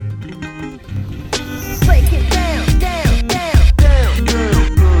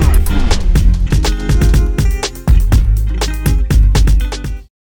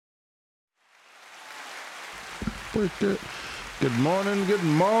worked it. Good morning, good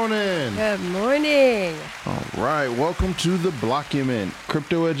morning. Good morning. All right, welcome to the Blockument,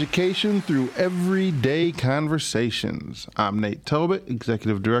 crypto education through everyday conversations. I'm Nate Tobit,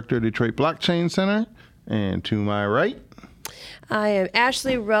 Executive Director of Detroit Blockchain Center, and to my right, I am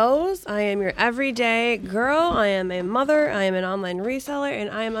Ashley Rose. I am your everyday girl. I am a mother. I am an online reseller,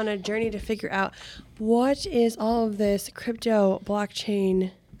 and I am on a journey to figure out what is all of this crypto blockchain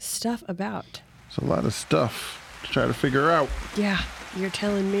stuff about. it's a lot of stuff to try to figure out. Yeah, you're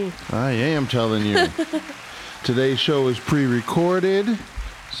telling me. I am telling you. Today's show is pre-recorded,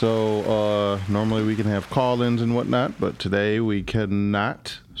 so normally we can have call-ins and whatnot, but today we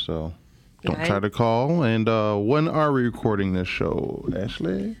cannot, so don't try to call. And when are we recording this show,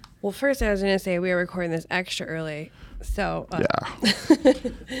 Ashley? Well, first I was going to say we are recording this extra early, so... yeah,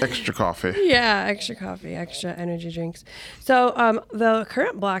 extra coffee. Yeah, extra coffee, extra energy drinks. So the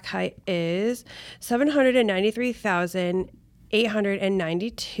current block height is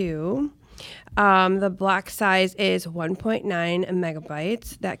 793,892. The block size is 1.9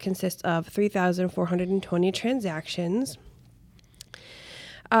 megabytes. That consists of 3,420 transactions.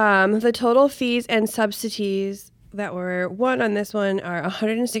 The total fees and subsidies that were won on this one are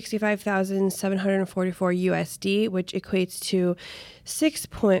 165,744 USD, which equates to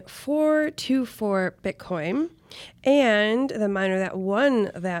 6.424 Bitcoin. And the miner that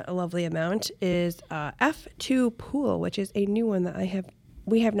won that lovely amount is F2 Pool, which is a new one that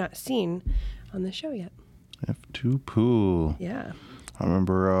we have not seen on the show yet. F2 Pool. Yeah. I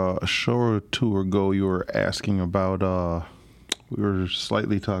remember a show or two ago you were asking about, we were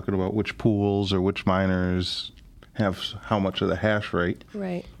slightly talking about which pools or which miners have how much of the hash rate.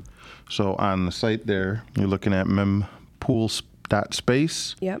 Right. So on the site there, you're looking at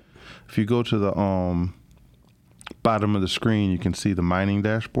mempools.space. Yep. If you go to the bottom of the screen, you can see the mining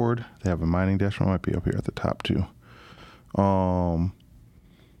dashboard. They have a mining dashboard. It might be up here at the top too. And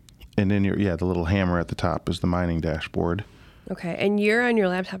then the little hammer at the top is the mining dashboard. Okay, and you're on your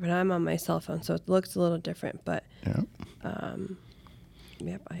laptop and I'm on my cell phone, so it looks a little different, but... Yeah.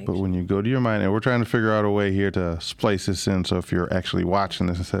 Yep, but when you go to your mine, and we're trying to figure out a way here to splice this in, so if you're actually watching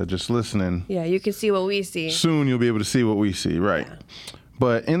this instead of just listening, yeah, you can see what we see. Soon you'll be able to see what we see, right? Yeah.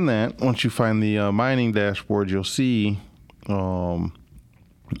 But in that, once you find the mining dashboard, you'll see all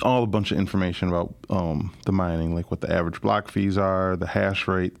a bunch of information about the mining, like what the average block fees are, the hash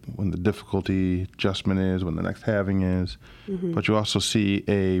rate, when the difficulty adjustment is, when the next halving is. Mm-hmm. But you also see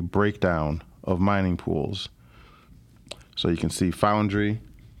a breakdown of mining pools. So you can see Foundry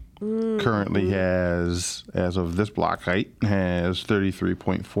currently has, as of this block height, has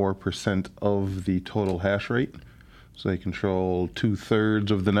 33.4% of the total hash rate. So they control 2/3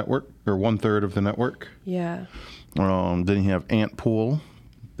 of the network, or 1/3 of the network. Yeah. Then you have Ant Pool.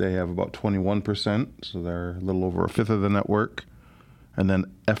 They have about 21%, so they're a little over 1/5 of the network. And then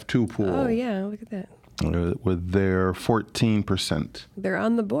F2 Pool. Oh, yeah, look at that. With their 14%. They're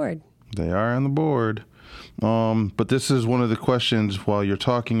on the board. They are on the board. But this is one of the questions while you're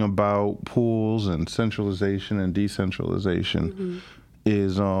talking about pools and centralization and decentralization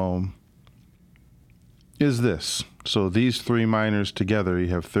is this. So these three miners together, you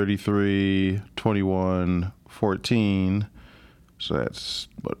have 33, 21, 14. So that's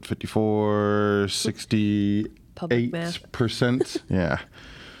what, 54, 68%. Yeah.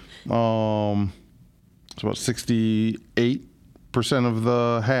 It's about 68% of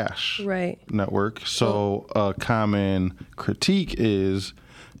the hash network. So a common critique is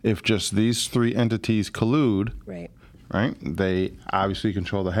if just these three entities collude, right? They obviously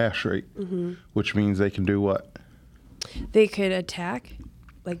control the hash rate, which means they can do what? They could attack,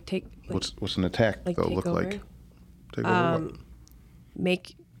 take. What's an attack though look over. like? Take over what?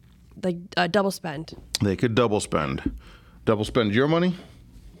 Make double spend. They could double spend. Double spend your money?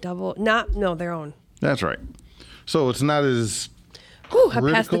 No, their own. That's right. So it's not as I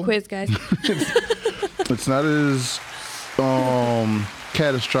passed the quiz, guys. It's not as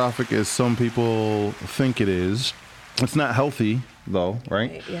catastrophic as some people think it is. It's not healthy, though,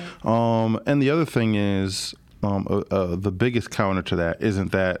 right? Yeah. And the other thing is, the biggest counter to that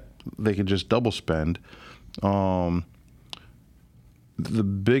isn't that they could just double spend. The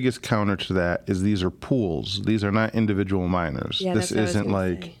biggest counter to that is these are pools. These are not individual miners. Yeah, this isn't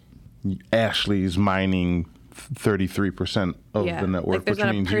like Ashley's mining 33% of the network, which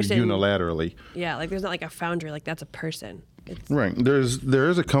means unilaterally. Yeah, there's not like a Foundry, that's a person. Right. There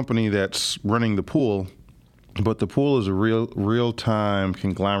is a company that's running the pool, but the pool is a real-time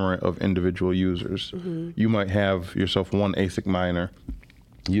conglomerate of individual users. You might have yourself one ASIC miner.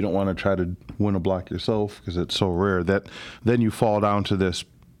 You don't want to try to win a block yourself because it's so rare that then you fall down to this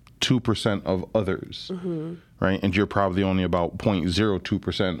 2% of others, right? And you're probably only about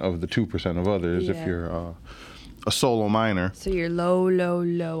 0.02% of the 2% of others if you're a solo miner. So you're low, low,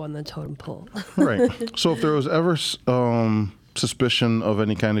 low on the totem pole. Right. So if there was ever suspicion of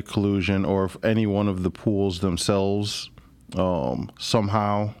any kind of collusion, or if any one of the pools themselves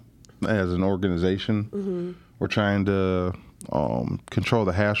somehow, as an organization, were trying to control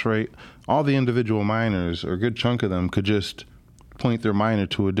the hash rate, all the individual miners, or a good chunk of them, could just point their miner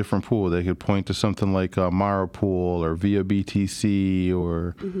to a different pool. They could point to something like a Mara pool or Via BTC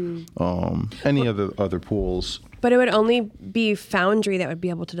or any other pools. But it would only be Foundry that would be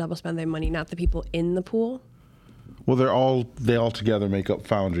able to double spend their money, not the people in the pool. Well, they all together make up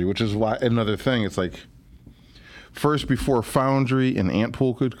Foundry, which is why another thing. It's like first, before Foundry and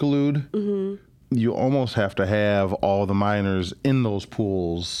Antpool could collude, you almost have to have all the miners in those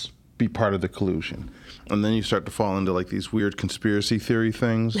pools be part of the collusion, and then you start to fall into like these weird conspiracy theory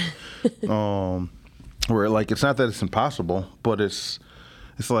things, where like it's not that it's impossible, but it's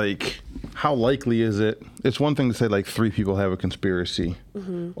like, how likely is it? It's one thing to say like 3 people have a conspiracy,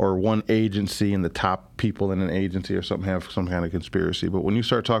 or one agency and the top people in an agency or something have some kind of conspiracy. But when you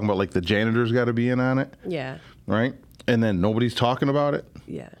start talking about like the janitors got to be in on it, right? And then nobody's talking about it,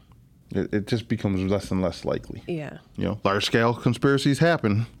 it just becomes less and less likely. Large scale conspiracies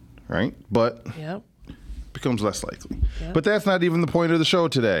happen, right? But becomes less likely. But that's not even the point of the show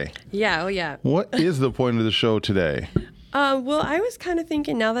today. What is the point of the show today? Well, I was kind of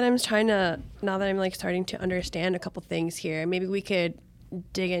thinking, now that I'm like starting to understand a couple things here, maybe we could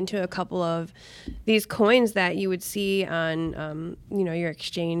dig into a couple of these coins that you would see on, your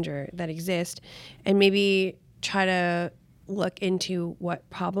exchange or that exist, and maybe try to look into what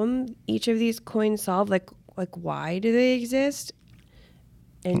problem each of these coins solve, like why do they exist,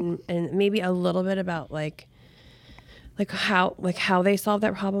 and maybe a little bit about like how they solve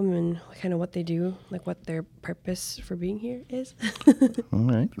that problem and kind of what they do, like what their purpose for being here is. All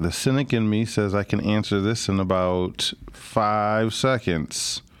right. The cynic in me says I can answer this in about 5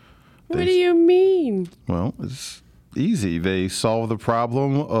 seconds. What do you mean? Well, it's easy. They solve the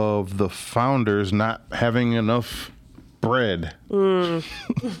problem of the founders not having enough bread.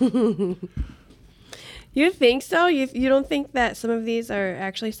 You think so? You don't think that some of these are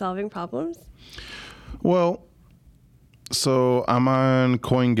actually solving problems? Well, so I'm on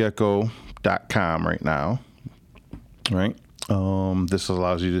CoinGecko.com right now, right? This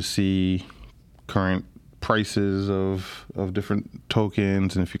allows you to see current prices of different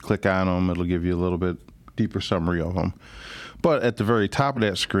tokens, and if you click on them, it'll give you a little bit deeper summary of them. But at the very top of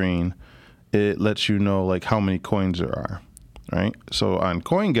that screen, it lets you know like how many coins there are, right? So on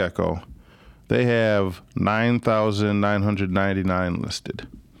CoinGecko, they have 9,999 listed.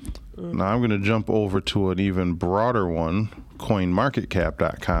 Now I'm going to jump over to an even broader one,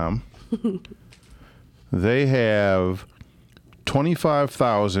 CoinMarketCap.com. They have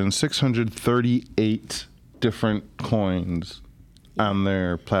 25,638 different coins on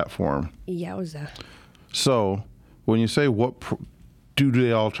their platform. Yowza. So when you say do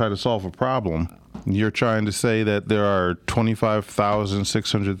they all try to solve a problem, you're trying to say that there are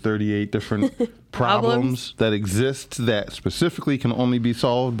 25,638 different problems that exist that specifically can only be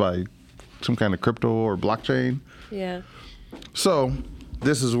solved by some kind of crypto or blockchain. Yeah. So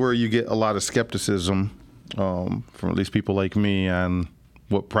this is where you get a lot of skepticism from at least people like me on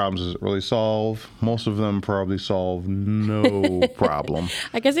what problems does it really solve. Most of them probably solve no problem.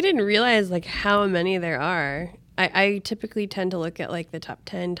 I guess I didn't realize like how many there are. I typically tend to look at like the top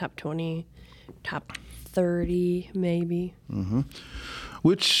 10, top 20, top 30 maybe.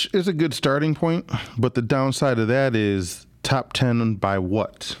 Which is a good starting point, but the downside of that is top 10 by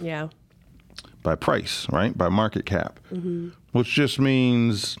what? Yeah. By price, right? By market cap, which just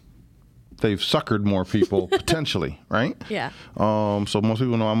means they've suckered more people potentially, right? Yeah. So most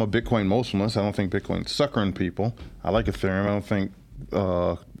people know I'm a Bitcoin motionless. I don't think Bitcoin's suckering people. I like Ethereum. I don't think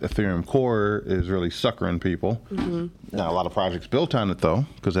Ethereum Core is really suckering people. Now, a lot of projects built on it, though,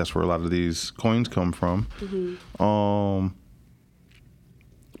 because that's where a lot of these coins come from.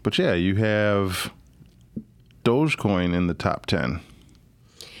 But yeah, you have Dogecoin in the top 10.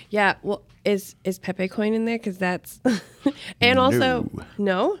 Yeah, well, is Pepe Coin in there? Because that's... and also...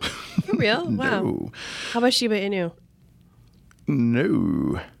 No? For real? Wow. No. How about Shiba Inu?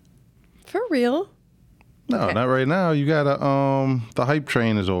 No. For real? No, Okay. not right now. You got the hype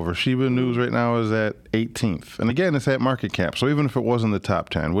train is over. Shiba News right now is at 18th. And again, it's at market cap. So even if it was in the top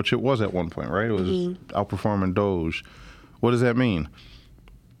 10, which it was at one point, right? It was outperforming Doge. What does that mean?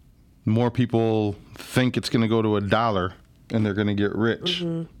 More people think it's going to go to $1 and they're going to get rich.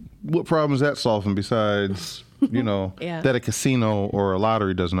 What problem is that solving besides, Yeah. that a casino or a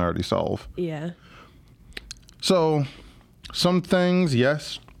lottery doesn't already solve? Yeah. So some things,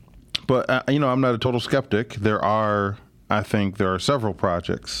 yes, but I'm not a total skeptic. I think there are several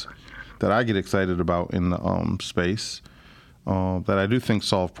projects that I get excited about in the space that I do think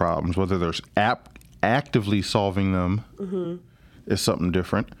solve problems. Whether there's actively solving them is something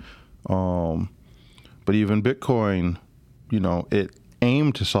different. But even Bitcoin, it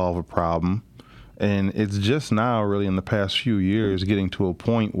aimed to solve a problem, and it's just now, really, in the past few years, getting to a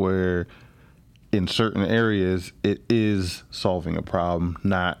point where, in certain areas, it is solving a problem,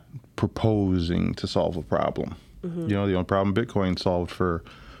 not proposing to solve a problem. The only problem Bitcoin solved for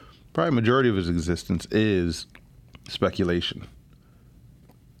probably a majority of its existence is speculation,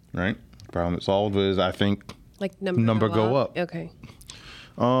 right? The problem it solved is, I think, Like number go up. Okay.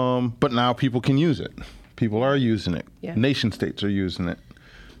 But now people can use it. People are using it. Yeah. Nation states are using it.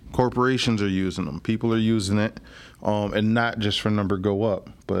 Corporations are using them. People are using it, and not just for number go up,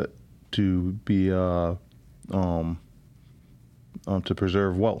 but to be to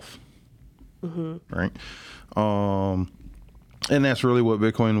preserve wealth, right? And that's really what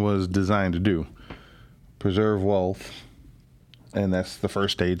Bitcoin was designed to do: preserve wealth, and that's the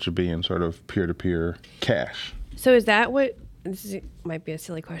first stage of being sort of peer-to-peer cash. So is that what? Might be a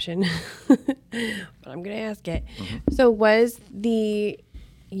silly question, but I'm going to ask it. So was the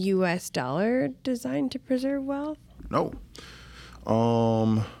U.S. dollar designed to preserve wealth? No.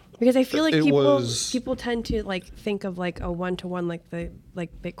 Because I feel like It people tend to think of like a 1-to-1,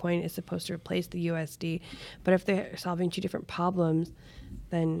 like Bitcoin is supposed to replace the USD, but if they're solving two different problems,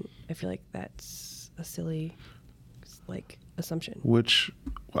 then I feel like that's a silly assumption. Which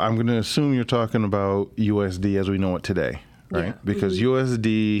I'm going to assume you're talking about USD as we know it today, right? Yeah. Because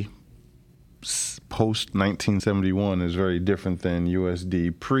USD post 1971 is very different than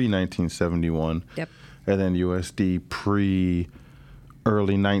USD pre 1971. Yep. And then USD pre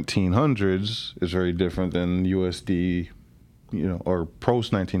early 1900s is very different than USD, or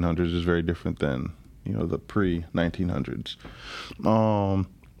post 1900s is very different than, the pre 1900s.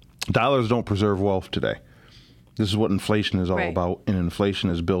 Dollars don't preserve wealth today. This is what inflation is all about, and inflation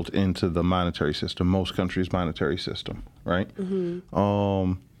is built into the monetary system, most countries' monetary system, right?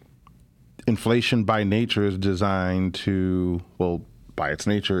 Inflation by nature is designed to, by its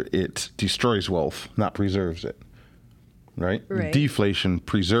nature, it destroys wealth, not preserves it, right? Deflation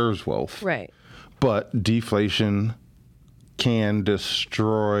preserves wealth. Right. But deflation can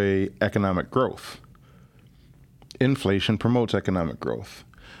destroy economic growth. Inflation promotes economic growth.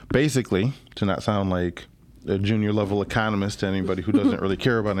 Basically, to not sound like a junior level economist to anybody who doesn't really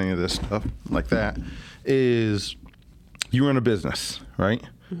care about any of this stuff like that, is you run a business, right?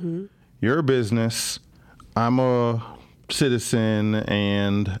 You're a business. I'm a citizen,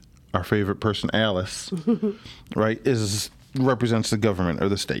 and our favorite person, Alice, right, represents the government or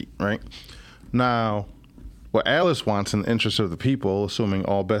the state, right? Now, what Alice wants in the interest of the people, assuming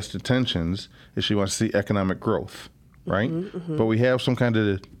all best intentions, is she wants to see economic growth, right? But we have some kind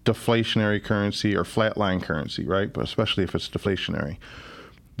of deflationary currency or flatline currency, right? But especially if it's deflationary.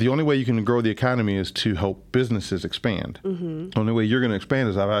 The only way you can grow the economy is to help businesses expand. The only way you're going to expand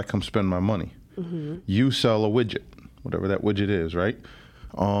is if I come spend my money. You sell a widget, whatever that widget is, right?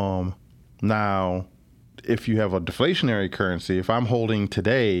 Now, if you have a deflationary currency, if I'm holding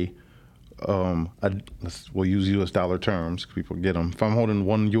today, we'll use U.S. dollar terms, people get them. If I'm holding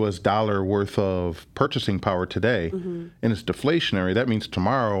 $1 US worth of purchasing power today, and it's deflationary, that means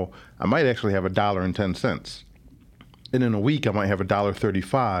tomorrow I might actually have $1.10. And in a week, I might have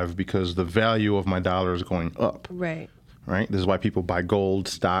 $1.35 because the value of my dollar is going up. Right. Right? This is why people buy gold,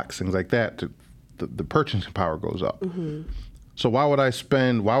 stocks, things like that. The purchasing power goes up. So why would I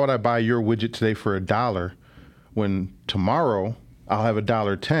buy your widget today for $1 when tomorrow I'll have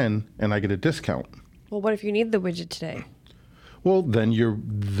 $1.10 and I get a discount? Well, what if you need the widget today? Well,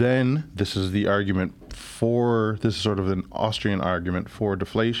 then this is the argument this is sort of an Austrian argument for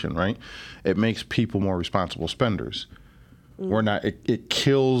deflation, right? It makes people more responsible spenders. It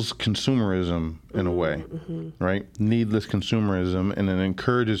kills consumerism in a way, right? Needless consumerism, and it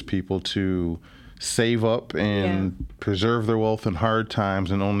encourages people to save up and preserve their wealth in hard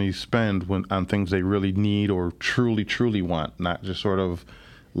times and only spend on things they really need or truly, truly want, not just sort of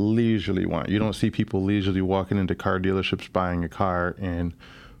leisurely want. You don't see people leisurely walking into car dealerships buying a car, and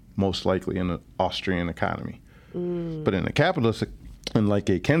most likely in an Austrian economy. But in a capitalist, in like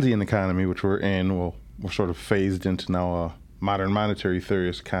a Keynesian economy, which we're in, we're sort of phased into now a modern monetary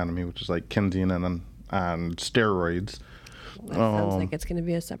theorist economy, which is like Keynesian and on steroids. That sounds like it's going to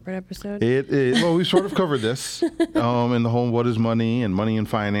be a separate episode. Well, we sort of covered this in the whole what is money and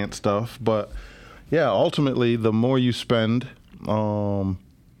finance stuff. But yeah, ultimately, the more you spend, the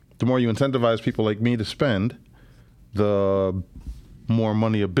more you incentivize people like me to spend, the more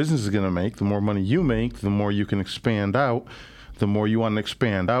money a business is going to make, the more money you make, the more you can expand out. The more you want to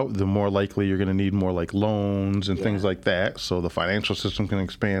expand out, the more likely you're going to need more like loans and things like that. So the financial system can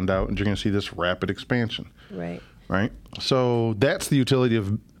expand out, and you're going to see this rapid expansion. Right. Right. So that's the utility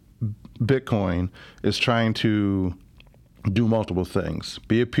of Bitcoin, is trying to do multiple things.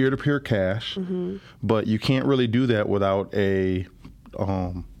 Be a peer-to-peer cash, but you can't really do that without a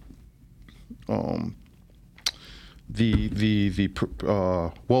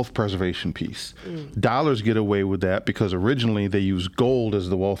wealth preservation piece. Dollars get away with that because originally they used gold as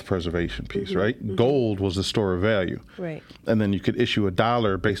the wealth preservation piece, right? Gold was the store of value. Right. And then you could issue a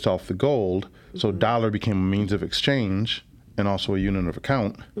dollar based off the gold. So dollar became a means of exchange and also a unit of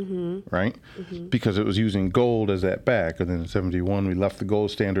account, right? Because it was using gold as that back. And then in 71, we left the gold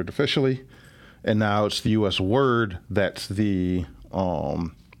standard officially. And now it's the U.S. word that's the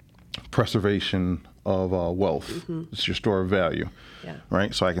preservation of wealth. It's your store of value,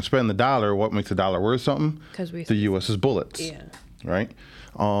 right? So I can spend the dollar. What makes the dollar worth something? The U.S.'s bullets, right?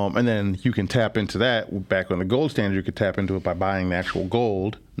 And then you can tap into that. Back on the gold standard, you could tap into it by buying the actual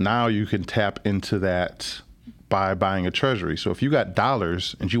gold. Now you can tap into that by buying a treasury. So if you got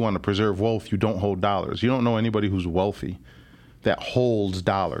dollars and you want to preserve wealth, you don't hold dollars. You don't know anybody who's wealthy that holds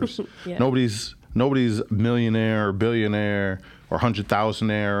dollars. Nobody's millionaire or billionaire or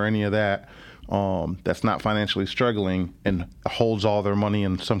 100,000aire or any of that. That's not financially struggling and holds all their money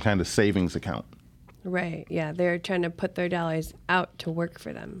in some kind of savings account. Right. Yeah. They're trying to put their dollars out to work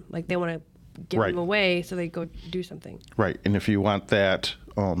for them. Like they want to give them away so they go do something. Right. And if you want that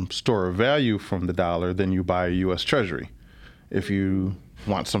store of value from the dollar, then you buy a U.S. Treasury. If you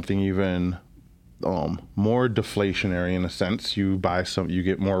want something even more deflationary in a sense, you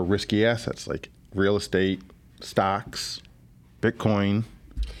get more risky assets like real estate, stocks, Bitcoin.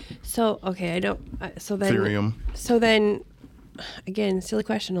 So, okay, Ethereum. So then, again, silly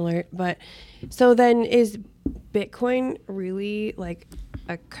question alert, but so then is Bitcoin really like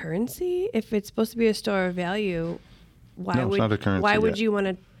a currency? If it's supposed to be a store of value, it's not a currency why would yet. you want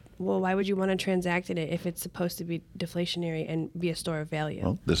to? Well, why would you want to transact in it if it's supposed to be deflationary and be a store of value?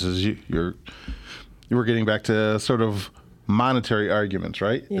 Well, this is you were getting back to sort of monetary arguments,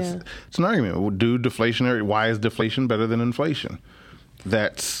 right? Yeah. It's an argument. Why is deflation better than inflation?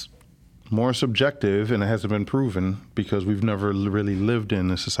 That's more subjective, and it hasn't been proven because we've never really lived in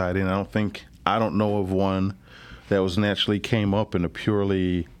this society, and I don't know of one that was naturally came up in a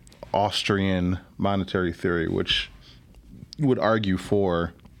purely Austrian monetary theory, which would argue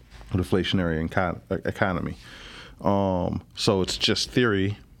for a deflationary economy. So it's just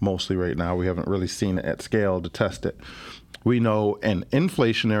theory mostly right now. We haven't really seen it at scale to test it. We know an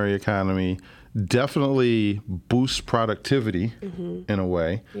inflationary economy definitely boosts productivity in a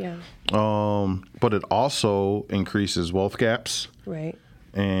way. Yeah. But it also increases wealth gaps. Right.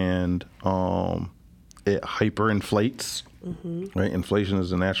 And it hyperinflates. Right. Inflation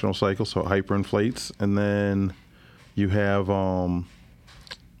is a natural cycle, so it hyperinflates. And then you have to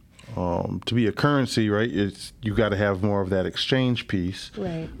be a currency, right? You got to have more of that exchange piece.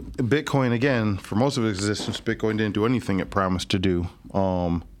 Right. Bitcoin, again, for most of its existence, Bitcoin didn't do anything it promised to do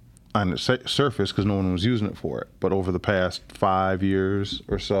on the surface because no one was using it for it. But over the past 5 years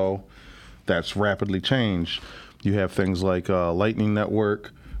or so, that's rapidly changed. You have things like Lightning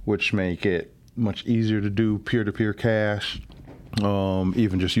Network, which make it much easier to do peer-to-peer cash,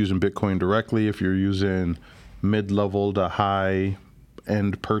 even just using Bitcoin directly. If you're using mid-level to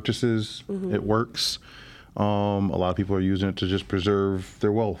high-end purchases, it works. A lot of people are using it to just preserve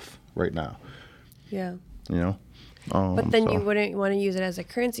their wealth right now. Yeah. You know? But then you wouldn't want to use it as a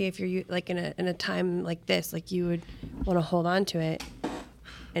currency if you're like in a time like this. Like you would want to hold on to it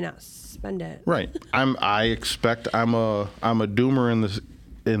and not spend it. Right. I'm a doomer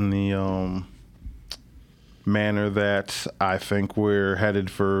in the manner that I think we're headed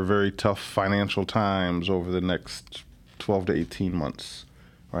for very tough financial times over the next 12 to 18 months.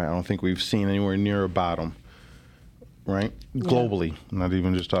 Right. I don't think we've seen anywhere near a bottom. Right? Yeah. Globally, not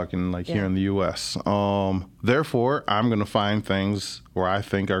even just talking like here in the U.S. Therefore, I'm going to find things where I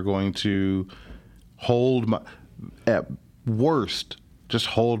think are going to at worst, just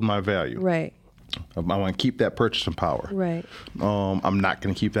hold my value. Right. I want to keep that purchasing power. Right. I'm not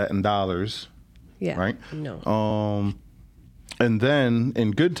going to keep that in dollars. Yeah. Right? No. And then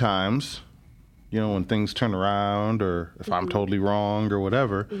in good times, when things turn around or if I'm totally wrong or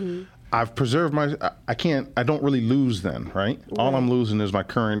whatever, I've preserved I don't really lose then, right? All I'm losing is my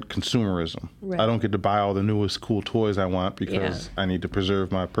current consumerism. Right. I don't get to buy all the newest cool toys I want because I need to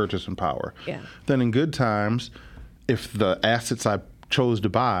preserve my purchasing power. Yeah. Then in good times, if the assets I chose to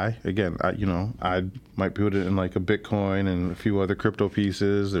buy, again, I might put it in like a Bitcoin and a few other crypto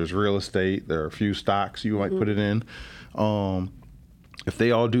pieces. There's real estate. There are a few stocks you might put it in. If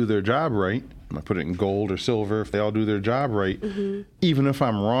they all do their job right, I might put it in gold or silver. If they all do their job right, even if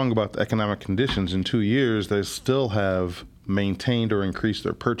I'm wrong about the economic conditions, in 2 years, they still have maintained or increased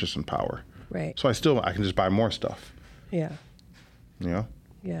their purchasing power. Right. So I can just buy more stuff. Yeah. Yeah.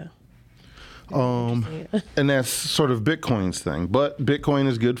 Yeah. And that's sort of Bitcoin's thing. But Bitcoin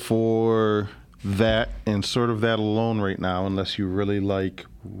is good for that and sort of that alone right now, unless you really like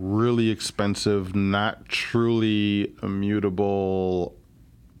really expensive, not truly immutable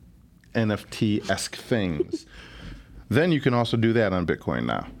NFT-esque things. Then you can also do that on Bitcoin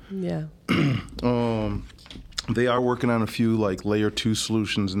now. Yeah. They are working on a few like layer 2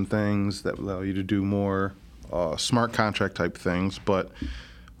 solutions and things that allow you to do more smart contract type things. But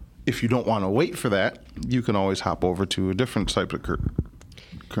if you don't want to wait for that, you can always hop over to a different type of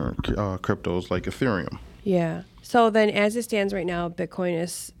cryptos like Ethereum. Yeah. So then as it stands right now, Bitcoin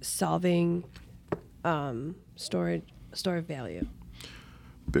is solving store value.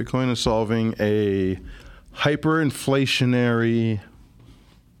 Bitcoin is solving a hyperinflationary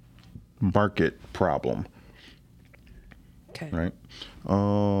market problem. Okay. Right?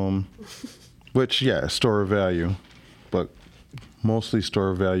 Which, yeah, store of value, but mostly store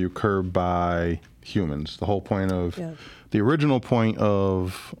of value curbed by humans. The whole point of, the original point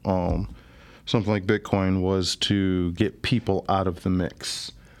of something like Bitcoin was to get people out of the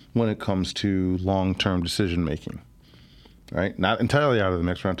mix when it comes to long-term decision making, right? Not entirely out of the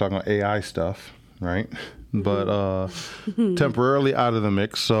mix. We're not talking about AI stuff, right? But temporarily out of the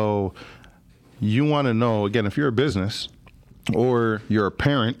mix. So you want to know, again, if you're a business or you're a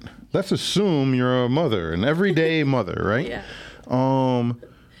parent, let's assume you're a mother, an everyday mother, right? Yeah.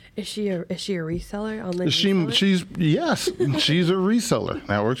 Is she a reseller? She's a reseller.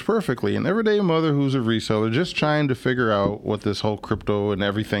 That works perfectly. An everyday mother who's a reseller, just trying to figure out what this whole crypto and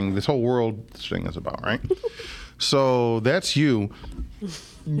everything, this whole world thing is about, right? So that's you.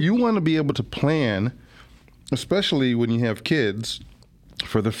 You want to be able to plan, especially when you have kids,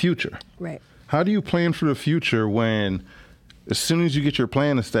 for the future. Right. How do you plan for the future when, as soon as you get your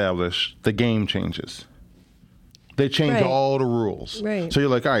plan established, the game changes? They change all the rules. Right. So you're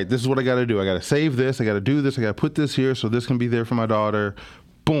like, all right, this is what I got to do. I got to save this. I got to do this. I got to put this here so this can be there for my daughter.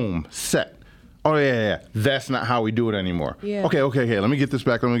 Boom, set. Oh, yeah. That's not how we do it anymore. Yeah. Okay. Let me get this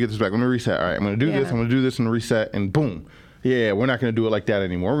back. Let me reset. All right, I'm going to do this. I'm going to do this and reset. And boom. Yeah, we're not going to do it like that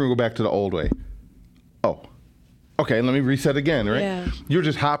anymore. We're going to go back to the old way. Oh. Okay, let me reset again, right? Yeah. You're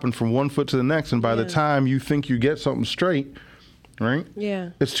just hopping from one foot to the next. And by the time you think you get something straight, right?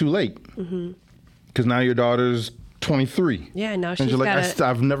 Yeah. It's too late. Because now your daughter's 23. Yeah, now she's and you're like, got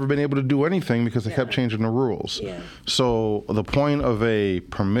I've never been able to do anything because I kept changing the rules. Yeah. So the point of a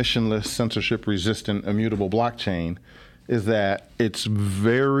permissionless, censorship-resistant, immutable blockchain is that it's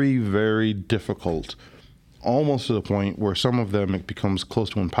very, very difficult, almost to the point where some of them it becomes close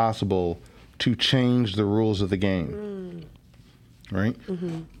to impossible to change the rules of the game. Right?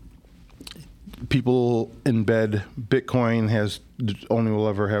 People embed Bitcoin only will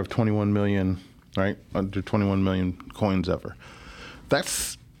ever have 21 million, right? Under 21 million coins ever.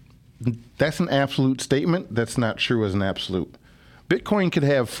 That's an absolute statement. That's not true as an absolute. Bitcoin could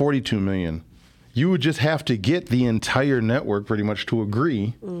have 42 million. You would just have to get the entire network pretty much to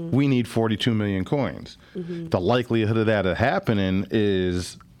agree we need 42 million coins. The likelihood of that happening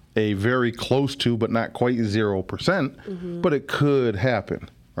is a very close to, but not quite 0%, but it could happen,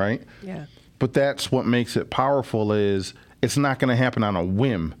 right? Yeah. But that's what makes it powerful is it's not going to happen on a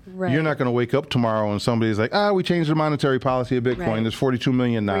whim. Right. You're not going to wake up tomorrow and somebody's like, we changed the monetary policy of Bitcoin. Right. There's 42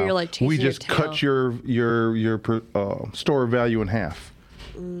 million now. Or you're like we just cut your store of value in half.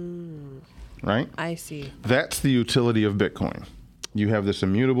 Right? I see. That's the utility of Bitcoin. You have this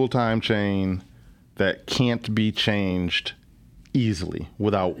immutable time chain that can't be changed easily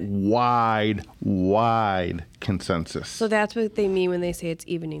without wide consensus. So that's what they mean when they say it's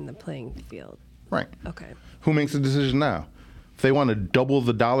evening the playing field. Right. Okay. Who makes the decision now? If they want to double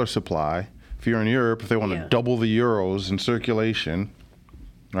the dollar supply, if you're in Europe, if they want to double the euros in circulation,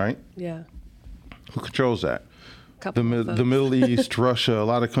 right? Yeah. Who controls that? The Folks. Middle East, Russia, a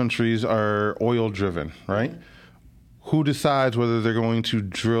lot of countries are oil driven, right? Who decides whether they're going to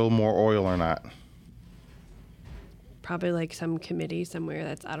drill more oil or not? Probably like some committee somewhere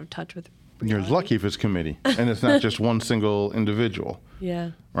that's out of touch with You're lucky if it's committee and it's not just one single individual.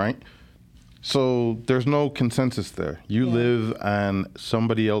 Yeah. Right? So there's no consensus there. You live on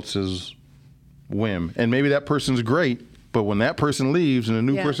somebody else's whim. And maybe that person's great, But when that person leaves and a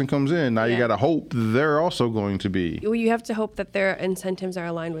new person comes in, now you got to hope they're also going to be. Well, you have to hope that their incentives are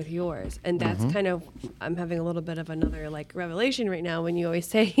aligned with yours. And that's kind of, I'm having a little bit of another like revelation right now when you always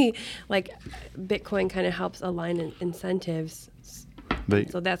say like Bitcoin kind of helps align incentives.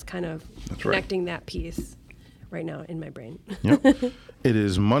 So that's kind of connecting that piece right now in my brain. Yep. It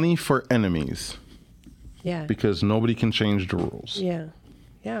is money for enemies. Yeah. Because nobody can change the rules. Yeah.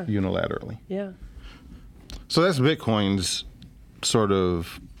 Yeah. Unilaterally. Yeah. So that's Bitcoin's sort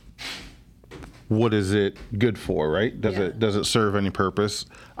of, what is it good for, right? Does it serve any purpose?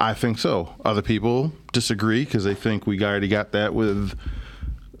 I think so. Other people disagree because they think we already got that with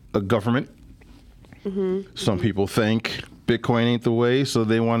a government. Some people think Bitcoin ain't the way, so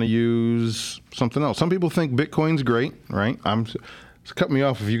they want to use something else. Some people think Bitcoin's great, right? Cut me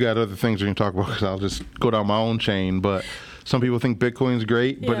off if you got other things we can talk about, because I'll just go down my own chain. But some people think Bitcoin's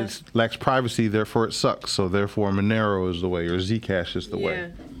great, but it lacks privacy, therefore it sucks. So therefore Monero is the way, or Zcash is the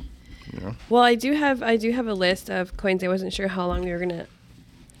way. Yeah. Well, I do have a list of coins. I wasn't sure how long if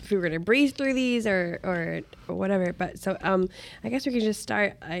we were gonna breeze through these or whatever. But so I guess we can just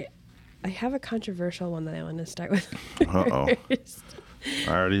start. I have a controversial one that I want to start with. I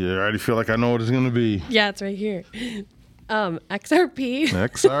already feel like I know what it's gonna be. Yeah, it's right here. XRP.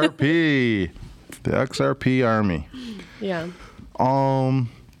 XRP. The XRP army. Yeah.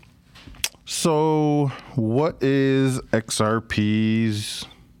 So what is XRP's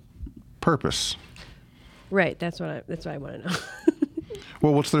purpose? Right. That's what I want to know.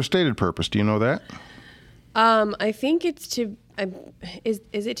 Well, what's their stated purpose? Do you know that? I think it's is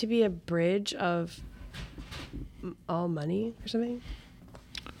it to be a bridge of all money or something?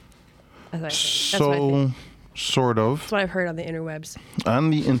 That's what I think. Sort of. That's what I've heard on the interwebs. On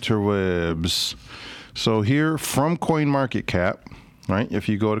the interwebs. So here from CoinMarketCap, right? If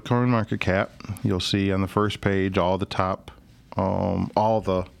you go to CoinMarketCap, you'll see on the first page all the top, all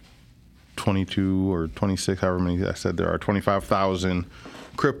the 22 or 26, however many I said there are, 25,000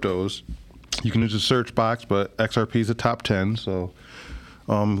 cryptos. You can use a search box, but XRP is a top 10. So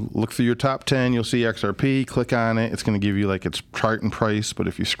look through your top 10, you'll see XRP, click on it. It's going to give you like its chart and price. But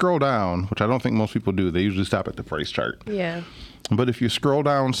if you scroll down, which I don't think most people do, they usually stop at the price chart. Yeah. But if you scroll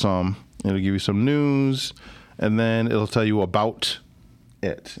down some, it'll give you some news, and then it'll tell you about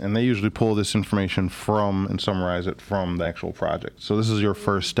it. And they usually pull this information from and summarize it from the actual project. So this is your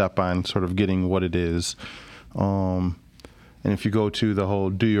first step on sort of getting what it is. And if you go to the whole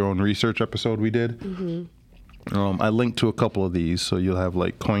do your own research episode we did, I linked to a couple of these. So you'll have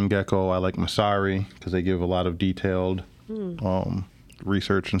like CoinGecko. I like Masari because they give a lot of detailed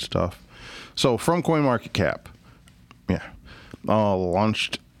research and stuff. So from CoinMarketCap,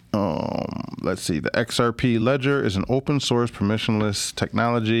 launched, let's see, the XRP Ledger is an open source permissionless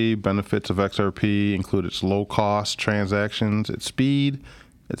technology. Benefits of XRP include its low cost transactions, its speed,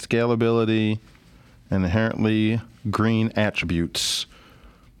 its scalability, and inherently green attributes.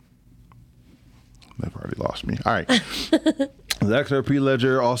 They've already lost me. All right. The XRP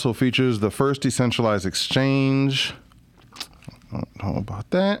Ledger also features the first decentralized exchange. I don't know about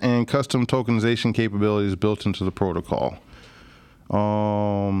that. And custom tokenization capabilities built into the protocol.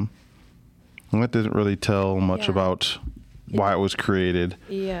 That didn't really tell much about why it was created.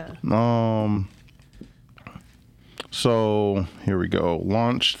 Yeah. So here we go.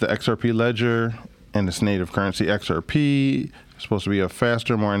 Launched the XRP Ledger and its native currency XRP. It's supposed to be a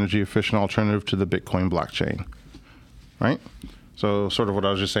faster, more energy efficient alternative to the Bitcoin blockchain. Right? So sort of what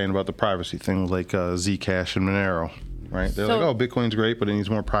I was just saying about the privacy thing, like Zcash and Monero. Right? They're like, oh, Bitcoin's great, but it needs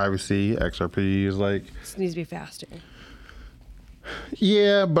more privacy. XRP is like, it needs to be faster.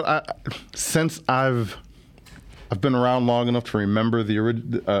 Yeah, but since I've been around long enough to remember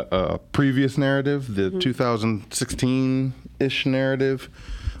the previous narrative, the 2016-ish narrative,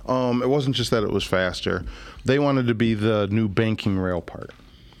 it wasn't just that it was faster. They wanted to be the new banking rail part.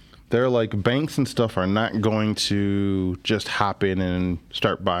 They're like, banks and stuff are not going to just hop in and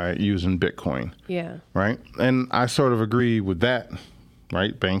start using Bitcoin. Yeah. Right? And I sort of agree with that,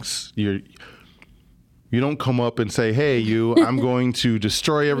 right? Banks, you don't come up and say, hey, I'm going to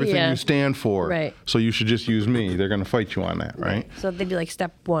destroy everything you stand for. Right. So you should just use me. They're going to fight you on that, right? So they'd be like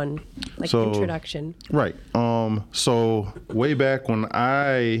step one, like introduction. Right. So way back when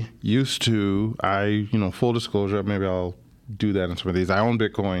I used to, full disclosure, maybe I'll do that in some of these. I own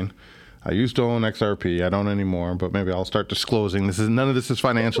Bitcoin. I used to own XRP. I don't anymore, but maybe I'll start disclosing. None of this is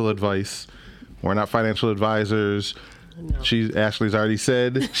financial advice. We're not financial advisors. No. Ashley's already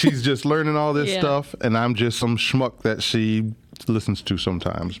said she's just learning all this stuff, and I'm just some schmuck that she listens to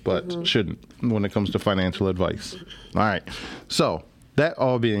sometimes, but shouldn't when it comes to financial advice. All right. So that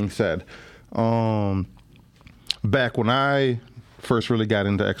all being said, back when I first really got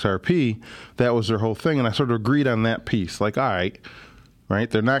into XRP, that was their whole thing. And I sort of agreed on that piece. Like, all right,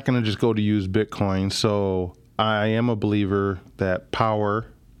 they're not going to just go to use Bitcoin. So I am a believer that power,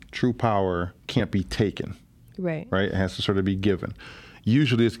 true power, can't be taken. Right. Right? It has to sort of be given.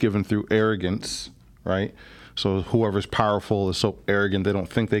 Usually it's given through arrogance, right? So whoever's powerful is so arrogant they don't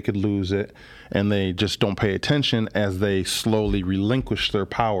think they could lose it, and they just don't pay attention as they slowly relinquish their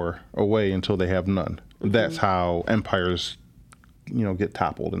power away until they have none. Mm-hmm. That's how empires, get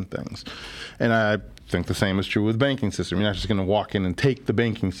toppled and things. And I think the same is true with banking system. You're not just going to walk in and take the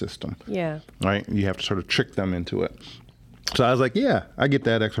banking system. Yeah. Right? You have to sort of trick them into it. So I was like, yeah, I get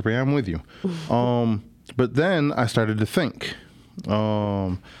that, XRP. I'm with you. But then I started to think.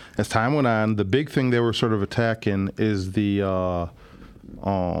 As time went on, the big thing they were sort of attacking is the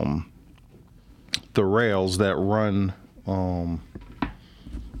rails that run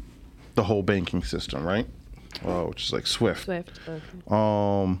the whole banking system, right? Which is like Swift. Okay.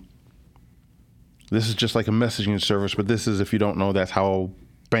 This is just like a messaging service, but this is, if you don't know, that's how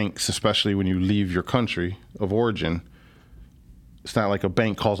banks, especially when you leave your country of origin, it's not like a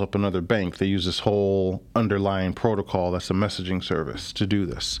bank calls up another bank. They use this whole underlying protocol that's a messaging service to do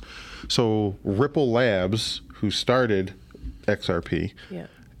this. So Ripple Labs, who started XRP,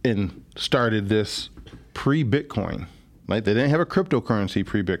 and started this pre-Bitcoin. Right? They didn't have a cryptocurrency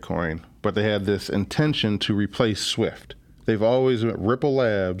pre-Bitcoin, but they had this intention to replace Swift. They've always, Ripple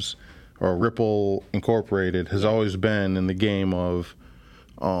Labs, or Ripple Incorporated, has always been in the game of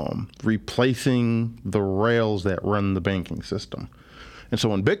replacing the rails that run the banking system. And so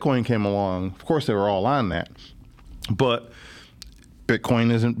when Bitcoin came along, of course they were all on that, but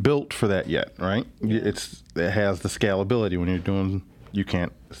Bitcoin isn't built for that yet, right? It has the scalability. When you're doing,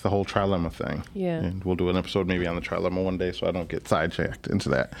 it's the whole trilemma thing. Yeah. And we'll do an episode maybe on the trilemma one day so I don't get sidetracked into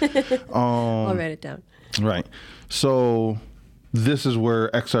that. I'll write it down. Right. So this is where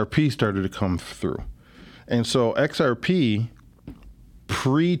XRP started to come through. And so XRP,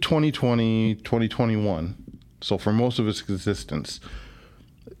 pre-2020, 2021, so for most of its existence,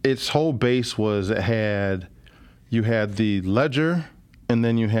 its whole base was you had the ledger and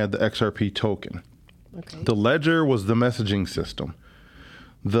then you had the XRP token. Okay. The ledger was the messaging system.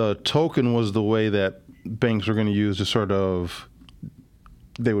 The token was the way that banks were going to use to sort of,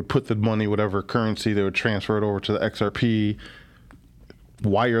 they would put the money, whatever currency, they would transfer it over to the XRP,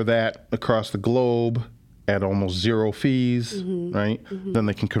 wire that across the globe at almost zero fees, right? Mm-hmm. Then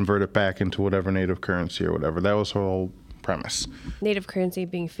they can convert it back into whatever native currency or whatever. That was the whole premise. Native currency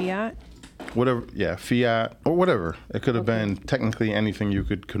being fiat? Whatever, yeah, fiat or whatever. It could have been technically anything you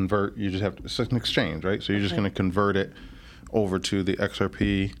could convert. You just have to, it's an exchange, right? So you're just going to convert it over to the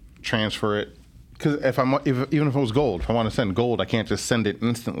XRP, transfer it. Because even if it was gold, if I want to send gold, I can't just send it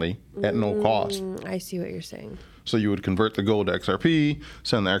instantly at no cost. I see what you're saying. So you would convert the gold to XRP,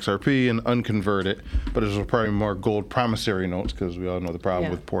 send the XRP, and unconvert it. But there's probably more gold promissory notes because we all know the problem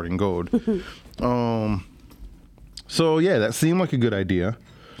with porting gold. So yeah, that seemed like a good idea.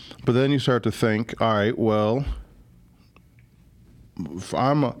 But then you start to think, all right, well, if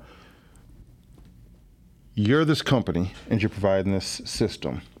you're this company and you're providing this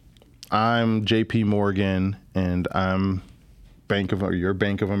system. I'm J.P. Morgan, and I'm you're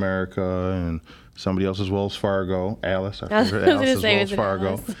Bank of America, and somebody else is Wells Fargo. Alice, I forget Alice is Wells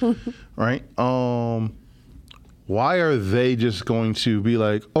Fargo, right? Why are they just going to be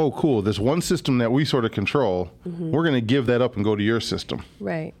like, oh, cool, this one system that we sort of control, we're going to give that up and go to your system?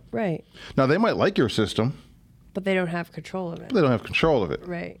 Right. Now, they might like your system. But they don't have control of it. They don't have control of it.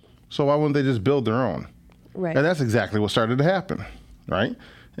 Right. So why wouldn't they just build their own? Right. And that's exactly what started to happen, right?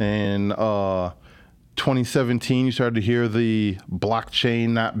 In 2017, you started to hear the blockchain,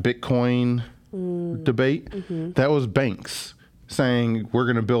 not Bitcoin debate. That was banks saying, we're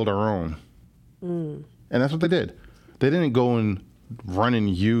going to build our own. And that's what they did. They didn't go and run and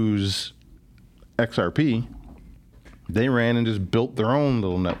use XRP. They ran and just built their own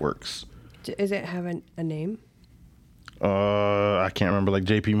little networks. Does it have a name? I can't remember. Like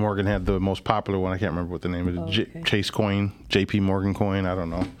JP Morgan had the most popular one. I can't remember what the name is. Chase Coin, JP Morgan Coin. I don't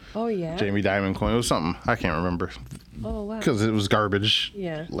know. Oh, yeah. Jamie Dimon Coin. It was something. I can't remember. Oh, wow. Because it was garbage.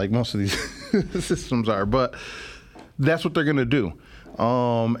 Yeah. Like most of these systems are. But that's what they're going to do.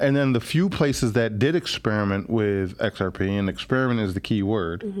 And then the few places that did experiment with XRP, and experiment is the key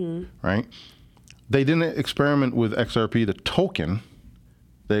word, right? They didn't experiment with XRP, the token.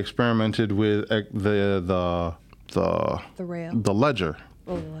 They experimented with the rail. The ledger.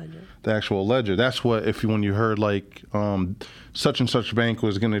 Oh, the ledger. The actual ledger. That's what, when you heard like such and such bank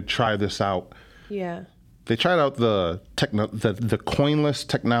was going to try this out. Yeah. They tried out the coinless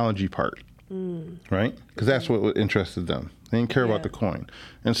technology part, right? Because that's what interested them. They didn't care about the coin.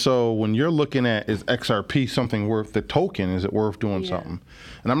 And so when you're looking at, is XRP something worth the token? Is it worth doing something?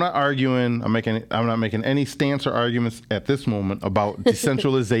 And I'm not arguing. I'm not making any stance or arguments at this moment about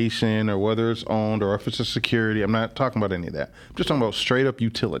decentralization or whether it's owned or if it's a security. I'm not talking about any of that. I'm just talking about straight up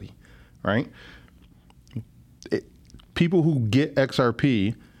utility, right? People who get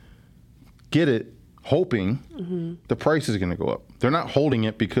XRP get it hoping the price is going to go up. They're not holding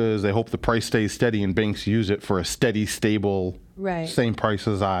it because they hope the price stays steady and banks use it for a steady, stable, same price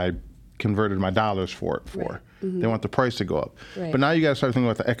as I converted my dollars for it for. They want the price to go up. But now you got to start thinking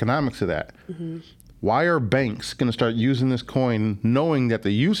about the economics of that. Why are banks going to start using this coin knowing that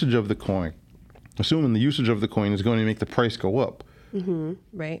the usage of the coin, assuming the usage of the coin is going to make the price go up?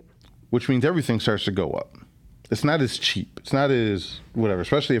 Right. Which means everything starts to go up. It's not as cheap. It's not as whatever,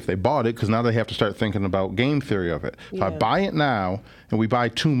 especially if they bought it, because now they have to start thinking about game theory of it. If I buy it now and we buy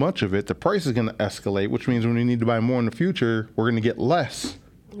too much of it, the price is going to escalate, which means when we need to buy more in the future, we're going to get less.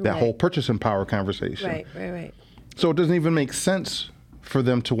 That whole purchasing power conversation. Right. So it doesn't even make sense for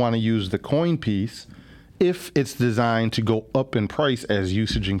them to want to use the coin piece if it's designed to go up in price as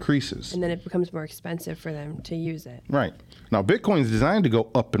usage increases. And then it becomes more expensive for them to use it. Right. Now, Bitcoin is designed to go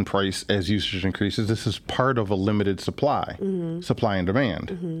up in price as usage increases. This is part of a limited supply, supply and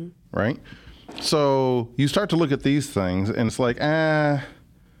demand, right? So you start to look at these things, and it's like, now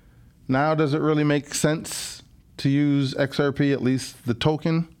does it really make sense to use XRP, at least the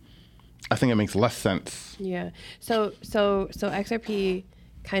token? I think it makes less sense. Yeah. So XRP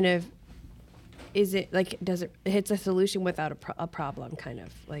kind of, is it like, does it, it's a solution without a problem, kind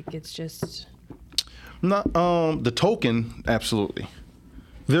of like it's just. Not the token, absolutely.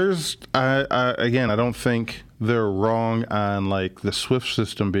 There's again, I don't think they're wrong on like the SWIFT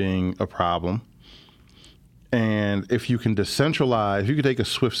system being a problem. And if you can decentralize, if you could take a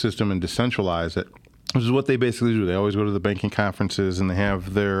SWIFT system and decentralize it, which is what they basically do. They always go to the banking conferences and they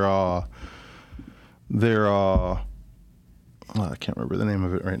have their I can't remember the name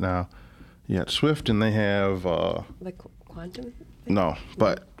of it right now. Yeah, SWIFT, and they have Like quantum? No,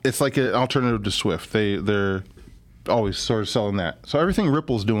 but it's like an alternative to SWIFT. They're always sort of selling that. So everything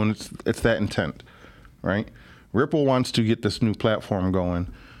Ripple's doing, it's that intent, right? Ripple wants to get this new platform going.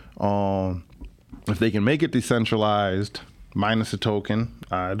 If they can make it decentralized, minus a token,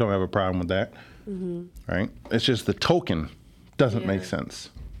 I don't have a problem with that, right? It's just the token doesn't make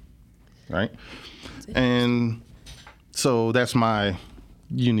sense, right? And so that's my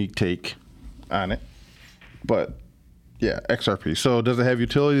unique take on it. But yeah, XRP. So does it have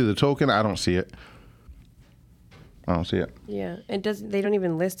utility, the token? I don't see it. Yeah, they don't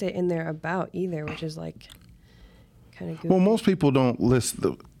even list it in their about either, which is like kind of goofy. Well, most people don't list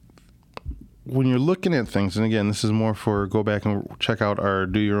when you're looking at things, and again, this is more for go back and check out our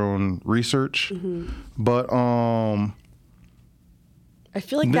do your own research. But I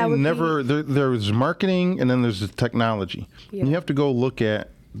feel like that would never there's marketing and then there's the technology. And you have to go look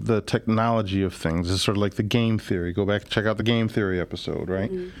at the technology of things. It's sort of like the game theory. Go back and check out the game theory episode,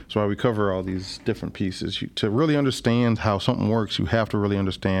 right? That's why we cover all these different pieces. To really understand how something works, you have to really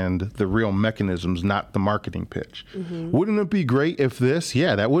understand the real mechanisms, not the marketing pitch. Wouldn't it be great if this?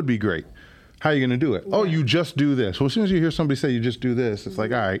 Yeah, that would be great. How are you going to do it? Oh, you just do this. Well, as soon as you hear somebody say you just do this, it's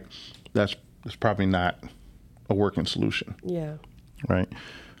like, all right, that's probably not a working solution. Yeah. Right.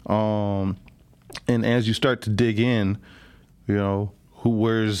 And as you start to dig in, you know,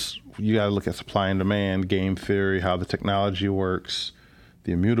 you got to look at supply and demand, game theory, how the technology works,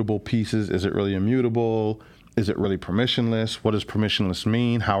 the immutable pieces. Is it really immutable? Is it really permissionless? What does permissionless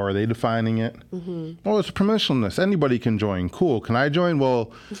mean? How are they defining it? Oh, it's permissionless. Anybody can join. Cool. Can I join?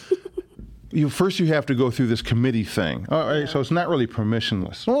 Well, you have to go through this committee thing. All right. So it's not really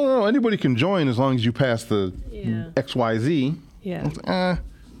permissionless. Oh, no, anybody can join as long as you pass the XYZ. Yeah.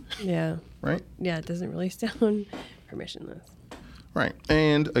 Yeah. Right? Yeah, it doesn't really sound permissionless. Right.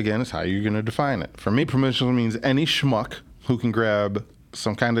 And again, it's how you're going to define it. For me, permissionless means any schmuck who can grab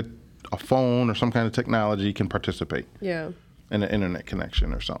some kind of a phone or some kind of technology can participate. Yeah. In an internet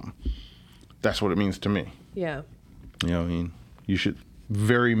connection or something. That's what it means to me. Yeah. You know what I mean? You should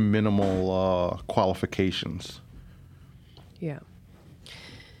very minimal qualifications. Yeah.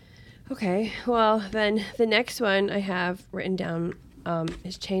 Okay. Well, then the next one I have written down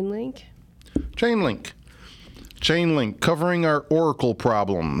is Chainlink. Chainlink, covering our Oracle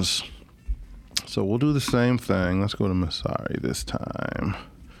problems. So we'll do the same thing. Let's go to Masari this time.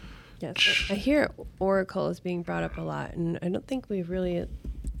 Yes, I hear Oracle is being brought up a lot, and I don't think we've really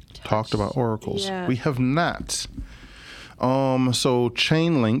talked about oracles. Yeah. We have not. So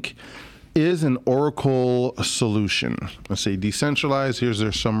Chainlink is an Oracle solution. Let's see, decentralized. Here's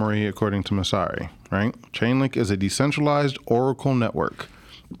their summary according to Masari, right? Chainlink is a decentralized Oracle network.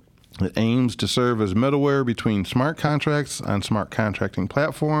 It aims to serve as middleware between smart contracts on smart contracting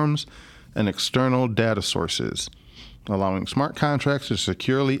platforms and external data sources, allowing smart contracts to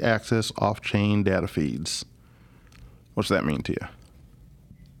securely access off-chain data feeds. What's that mean to you?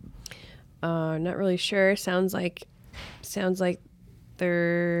 Not really sure. Sounds like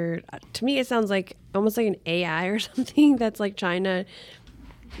they're, to me, it sounds like almost like an AI or something that's like trying to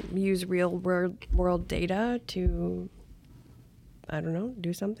use real world data to, I don't know,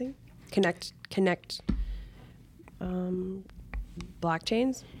 do something, connect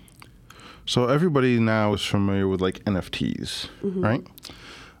blockchains. So everybody now is familiar with like NFTs, right?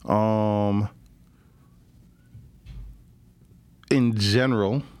 In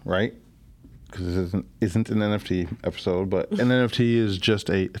general, right? Because it isn't an NFT episode, but an NFT is just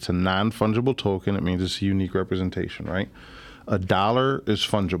it's a non-fungible token. It means it's a unique representation, right? A dollar is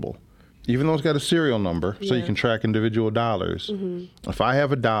fungible, even though it's got a serial number, so you can track individual dollars. If I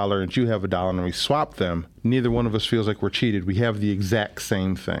have a dollar and you have a dollar and we swap them, neither one of us feels like we're cheated. We have the exact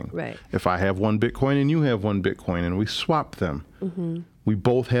same thing. Right. If I have one Bitcoin and you have one Bitcoin and we swap them, we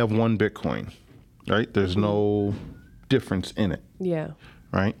both have one Bitcoin, right? There's no difference in it. Yeah.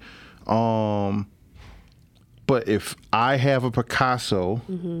 Right? But if I have a Picasso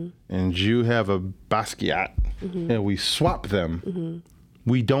and you have a Basquiat and we swap them,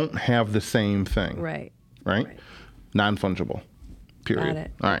 we don't have the same thing. Right. Right? Non-fungible. Period. Got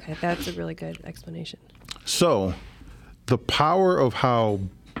it. All right. Okay, that's a really good explanation. So the power of how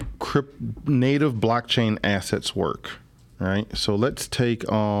native blockchain assets work, right? So let's take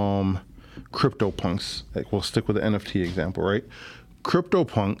CryptoPunks. Like, we'll stick with the NFT example, right?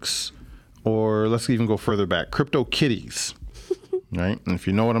 CryptoPunks, or let's even go further back, CryptoKitties, right? And if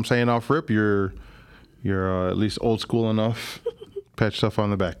you know what I'm saying off rip, you're at least old school enough. Pat yourself on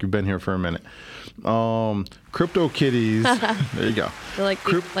the back. You've been here for a minute. CryptoKitties. There you go. They're like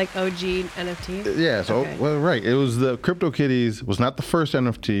OG NFT. Yeah. So Okay. well, right. It was the CryptoKitties was not the first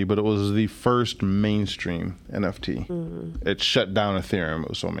NFT, but it was the first mainstream NFT. It shut down Ethereum. It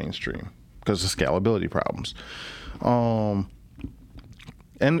was so mainstream because of scalability problems.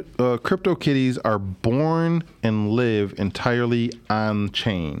 And CryptoKitties are born and live entirely on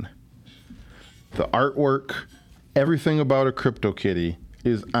chain. The artwork, everything about a CryptoKitty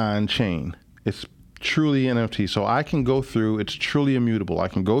is on chain. It's truly an NFT. So I can go through, it's truly immutable. I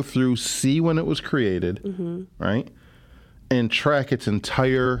can go through, see when it was created, right? And track its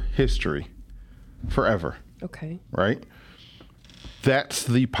entire history forever. Okay. Right? That's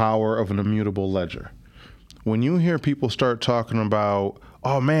the power of an immutable ledger. When you hear people start talking about,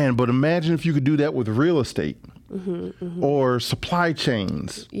 oh man, but imagine if you could do that with real estate or supply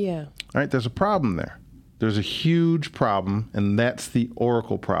chains. Yeah. Right? There's a problem there. There's a huge problem, and that's the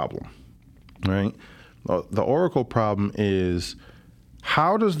Oracle problem. Right? The Oracle problem is,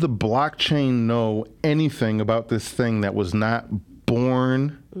 how does the blockchain know anything about this thing that was not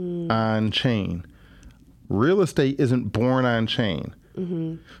born on chain? Real estate isn't born on chain.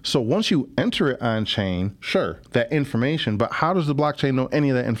 So once you enter it on chain, sure, that information, but how does the blockchain know any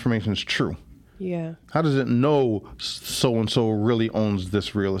of that information is true? Yeah. How does it know so-and-so really owns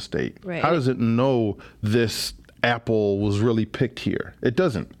this real estate? Right. How does it know this apple was really picked here? It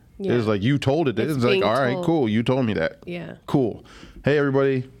doesn't. Yeah. It's like you told it. It's like, being all right, told. cool. You told me that. Yeah. Cool. Hey,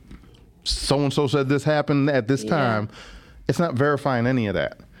 everybody, so-and-so said this happened at this time. It's not verifying any of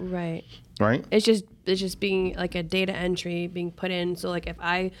that. Right. Right? It's just being like a data entry being put in. So like if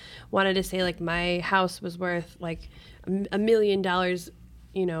I wanted to say like my house was worth like $1 million,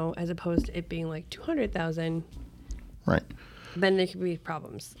 you know, as opposed to it being like 200,000, Right. then there could be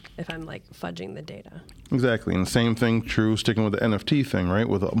problems if I'm like fudging the data. Exactly. And the same thing true, sticking with the NFT thing, right?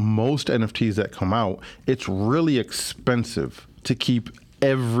 With most NFTs that come out, it's really expensive to keep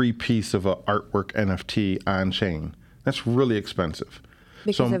every piece of an artwork NFT on chain. That's really expensive.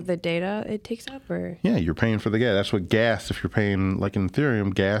 Because of the data it takes up, or? Yeah, you're paying for the gas. That's what gas, if you're paying, like in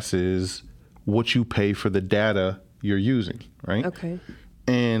Ethereum, gas is what you pay for the data you're using, right? Okay.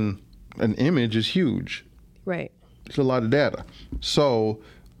 And an image is huge. Right. It's a lot of data. So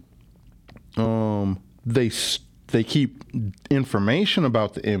they keep information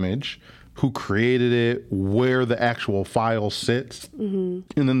about the image, who created it, where the actual file sits, and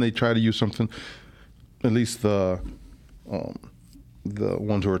then they try to use something, at least the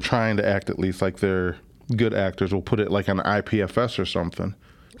ones who are trying to act at least like they're good actors will put it like on IPFS or something,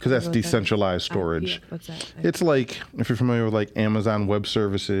 because that's decentralized storage. What's that? It's like, if you're familiar with like Amazon Web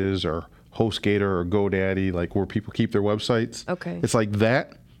Services or HostGator or GoDaddy, like where people keep their websites. Okay. It's like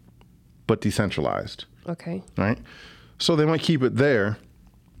that, but decentralized, Okay. right? So they might keep it there,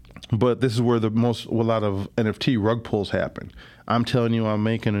 but this is where a lot of NFT rug pulls happen. I'm telling you, I'm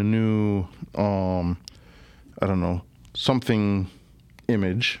making a new, I don't know, something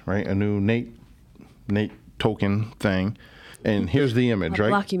image, right? A new Nate token thing. And here's the image,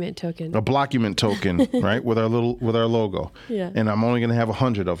 right? Blockument token. A Blockument token, right? With our logo. Yeah. And I'm only going to have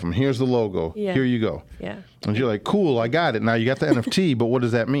 100 of them. Here's the logo. Yeah. Here you go. Yeah. And you're like, cool, I got it. Now you got the NFT, but what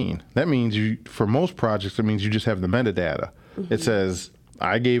does that mean? That means for most projects, it means you just have the metadata. Mm-hmm. It says,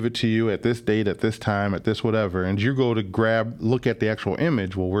 I gave it to you at this date, at this time, at this whatever. And you go to look at the actual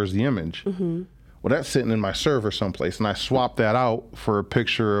image. Well, where's the image? Mm-hmm. Well, that's sitting in my server someplace. And I swap that out for a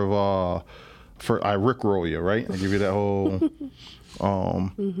picture of, I Rickroll you, right? I give you that whole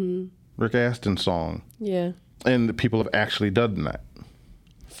Rick Aston song. Yeah. And the people have actually done that.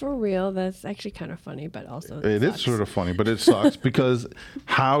 For real, that's actually kind of funny, but also it is sort of funny, but it sucks because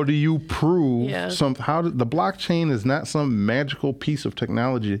how do you prove the blockchain is not some magical piece of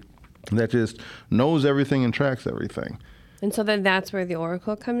technology that just knows everything and tracks everything. And so then that's where the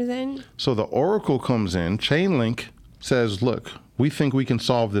Oracle comes in? So the Oracle comes in. Chainlink says, look, we think we can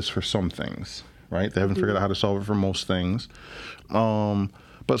solve this for some things, right? They haven't figured out how to solve it for most things.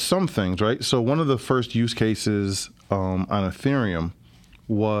 But some things, right? So one of the first use cases on Ethereum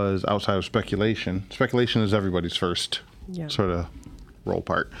was outside of speculation. Speculation is everybody's first sort of role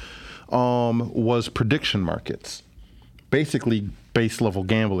part. Was prediction markets. Basically base level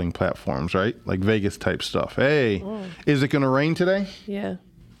gambling platforms, right? Like Vegas type stuff. Hey, is it going to rain today? Yeah.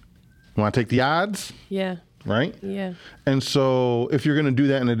 Want to take the odds? Yeah. Right? Yeah. And so if you're going to do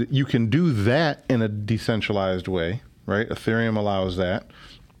that, you can do that in a decentralized way, right? Ethereum allows that.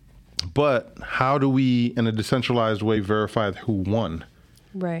 But how do we, in a decentralized way, verify who won?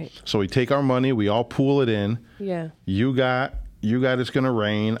 Right. So we take our money, we all pool it in. Yeah. You got it's going to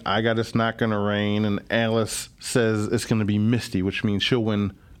rain. I got it's not going to rain. And Alice says it's going to be misty, which means she'll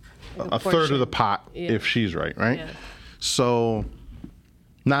win a third of the pot if she's right? Yeah. So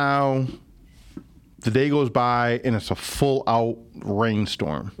now the day goes by and it's a full out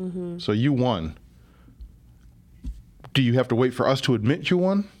rainstorm. Mm-hmm. So you won. Do you have to wait for us to admit you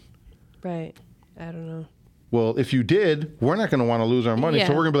won? Right. I don't know. Well, if you did, we're not going to want to lose our money. So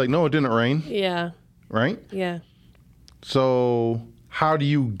we're going to be like, no, it didn't rain. Yeah. Right? Yeah. So how do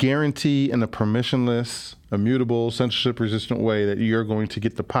you guarantee in a permissionless, immutable, censorship-resistant way that you're going to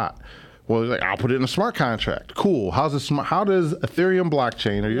get the pot? Well, like, I'll put it in a smart contract. Cool. How does Ethereum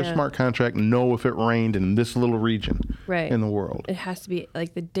blockchain or your smart contract know if it rained in this little region in the world? It has to be,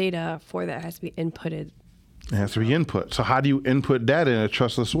 like, the data for that has to be inputted. It has to be input. So how do you input data in a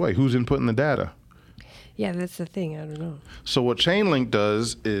trustless way? Who's inputting the data? Yeah, that's the thing. I don't know. So what Chainlink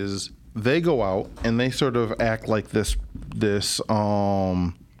does is they go out and they sort of act like this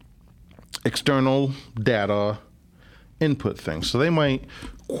external data input thing. So they might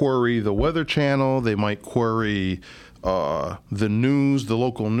query the Weather Channel. They might query the news, the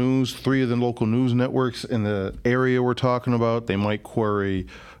local news, 3 of the local news networks in the area we're talking about. They might query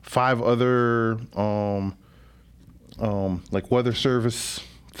 5 other like weather service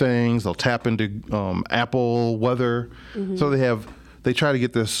things. They'll tap into Apple weather. Mm-hmm. So they try to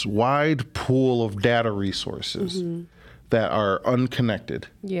get this wide pool of data resources that are unconnected.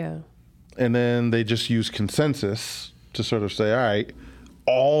 Yeah. And then they just use consensus to sort of say, all right,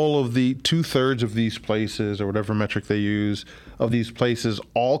 all of the 2/3 of these places or whatever metric they use of these places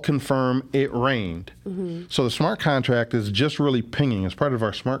all confirm it rained. Mm-hmm. So the smart contract is just really pinging as part of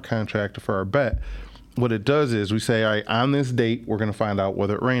our smart contract for our bet. What it does is we say, all right, on this date, we're going to find out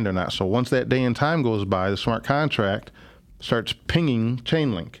whether it rained or not. So once that day and time goes by, the smart contract starts pinging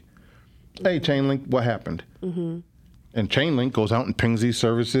Chainlink. Hey, Chainlink, what happened? Mm-hmm. And Chainlink goes out and pings these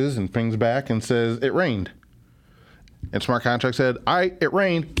services and pings back and says, it rained. And smart contract said, all right, it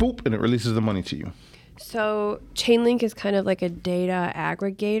rained, boop, and it releases the money to you. So Chainlink is kind of like a data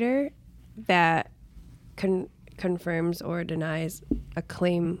aggregator that confirms or denies a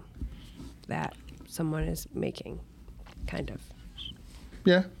claim that someone is making, kind of.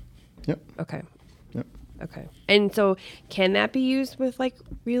 Yeah. Yep. Okay. Yep. Okay. And so can that be used with like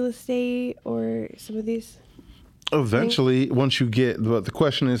real estate or some of these? Eventually, once you get, but the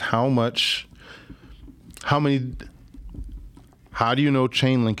question is how do you know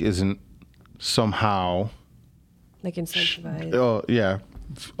Chainlink isn't somehow like incentivized?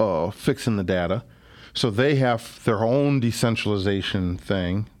 Fixing the data. So they have their own decentralization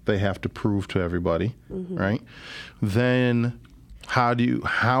thing they have to prove to everybody, right? Then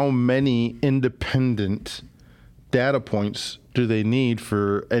how many independent data points do they need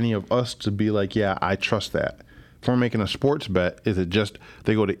for any of us to be like, yeah, I trust that? if we're making a sports bet, is it just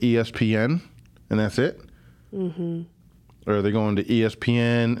they go to ESPN and that's it? Mm-hmm. Or are they going to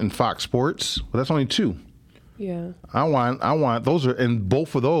ESPN and Fox Sports? Well, that's only two. Yeah. I want those are, and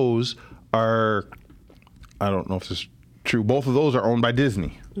both of those are, I don't know if this is true, both of those are owned by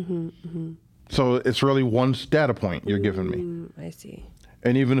Disney. Mm-hmm, mm-hmm. So it's really one data point you're giving me. I see.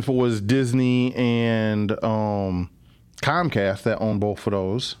 And even if it was Disney and Comcast that own both of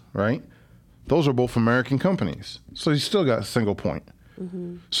those, right? Those are both American companies. So you still got a single point.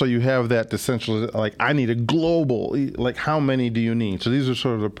 Mm-hmm. So you have that decentralized, like, I need a global, like, how many do you need? So these are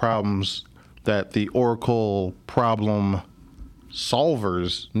sort of the problems that the Oracle problem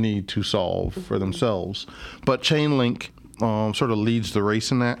solvers need to solve for themselves. But Chainlink sort of leads the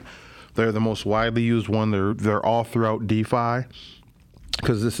race in that. They're the most widely used one. They're all throughout DeFi,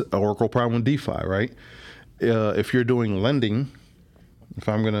 because this is Oracle problem with DeFi, right? If you're doing lending,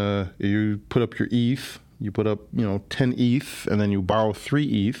 you put up your ETH, you put up 10 ETH, and then you borrow 3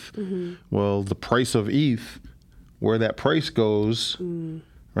 ETH. Mm-hmm. Well, the price of ETH, where that price goes,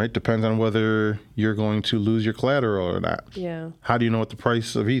 right, depends on whether you're going to lose your collateral or not. Yeah. How do you know what the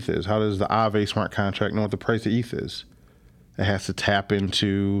price of ETH is? How does the Aave smart contract know what the price of ETH is? It has to tap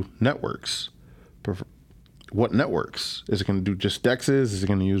into networks. What networks? Is it going to do just DEXs? Is it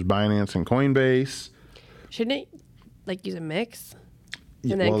going to use Binance and Coinbase? Shouldn't it use a mix?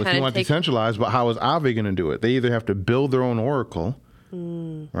 Well, if you want decentralized, but how is Aave going to do it? They either have to build their own Oracle,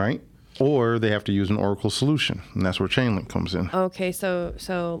 right? Or they have to use an Oracle solution, and that's where Chainlink comes in. Okay,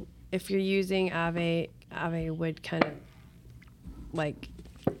 so if you're using Aave would kind of like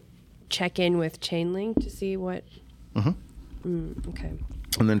check in with Chainlink to see what. Mm-hmm. Okay.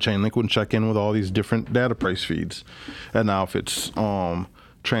 And then Chainlink would check in with all these different data price feeds. And now, if it's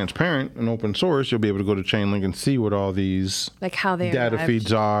transparent and open source, you'll be able to go to Chainlink and see what all these how they data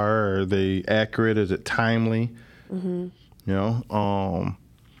feeds are. Are they accurate? Is it timely? Mm-hmm.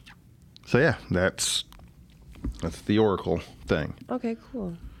 So yeah, that's the Oracle thing. Okay,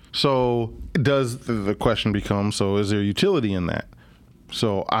 cool. So does the question become, so is there utility in that?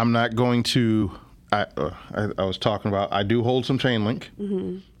 So I'm not going to, I was talking about, I do hold some Chainlink.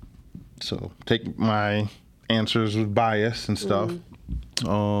 Mm-hmm. So take my answers with bias and stuff.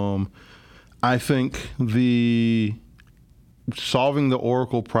 I think solving the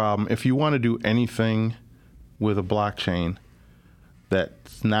Oracle problem, if you want to do anything with a blockchain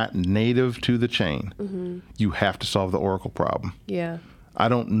that's not native to the chain, you have to solve the Oracle problem. Yeah. I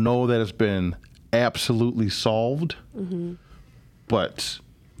don't know that it's been absolutely solved, but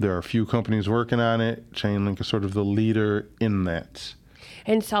there are a few companies working on it. Chainlink is sort of the leader in that.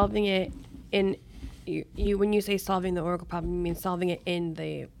 And solving it in, when you say solving the Oracle problem, you mean solving it in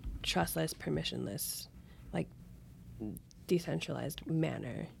the trustless, permissionless, like decentralized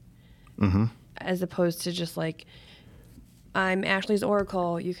manner, as opposed to just like, I'm Ashley's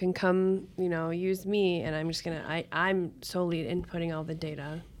Oracle. You can come, use me, and I'm solely inputting all the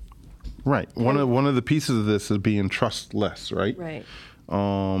data. Right. One of the pieces of this is being trustless, right? Right.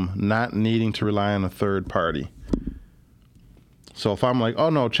 Not needing to rely on a third party. So if I'm like, oh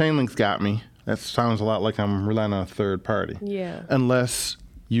no, Chainlink's got me, that sounds a lot like I'm relying on a third party. Yeah. Unless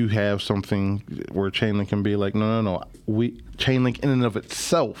you have something where Chainlink can be like, no. Chainlink in and of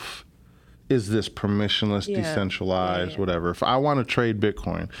itself is this permissionless, decentralized, whatever. If I want to trade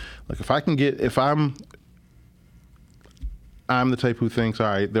Bitcoin, like if I'm the type who thinks, all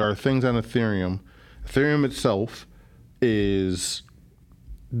right, there are things on Ethereum. Ethereum itself is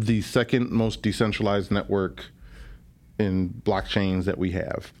the second most decentralized network in blockchains that we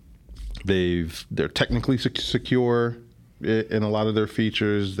have. They're technically secure in a lot of their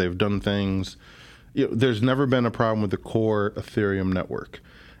features. They've done things. There's never been a problem with the core Ethereum network.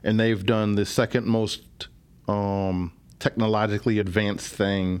 And they've done the second most technologically advanced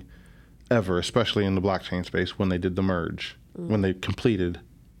thing ever, especially in the blockchain space, when they did the merge, when they completed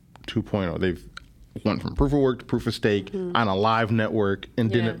 2.0. They've went from proof of work to proof of stake on a live network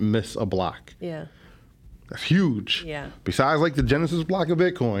and didn't miss a block. Yeah. That's huge. Yeah. Besides like the Genesis block of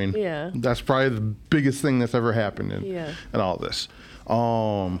Bitcoin, that's probably the biggest thing that's ever happened in all this.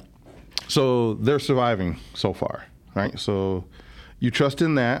 So they're surviving so far, right? So you trust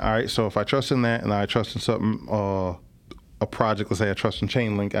in that, all right? So if I trust in that and I trust in something, a project, let's say I trust in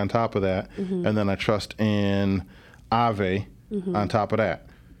Chainlink on top of that, and then I trust in Aave on top of that,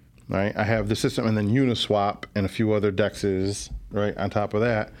 right? I have the system and then Uniswap and a few other DEXs, right, on top of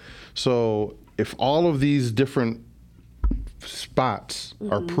that. So if all of these different spots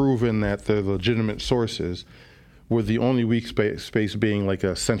are proven that they're legitimate sources, with the only weak space being like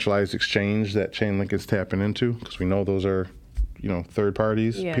a centralized exchange that Chainlink is tapping into, because we know those are third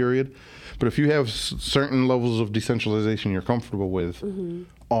parties, period. But if you have certain levels of decentralization you're comfortable with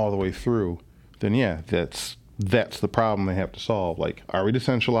all the way through, then that's the problem they have to solve. Like, are we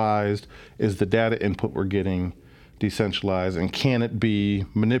decentralized? Is the data input we're getting decentralized? And can it be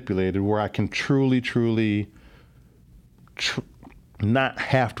manipulated where I can truly not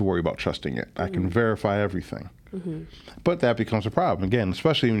have to worry about trusting it? I can verify everything. But that becomes a problem, again,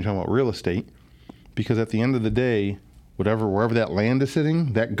 especially when you're talking about real estate, because at the end of the day, wherever that land is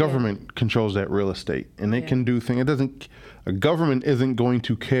sitting, that government controls that real estate, and it can do things. A government isn't going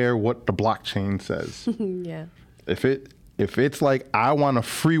to care what the blockchain says. If it's like, I want a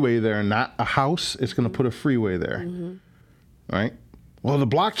freeway there, not a house, it's going to put a freeway there, right? Well, the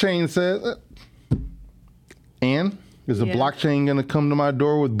blockchain says, and is the blockchain going to come to my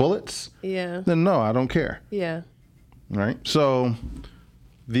door with bullets? Then no, I don't care. Right? So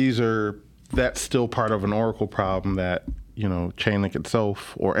that's still part of an Oracle problem that, Chainlink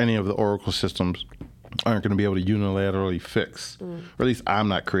itself or any of the Oracle systems aren't going to be able to unilaterally fix. Or at least I'm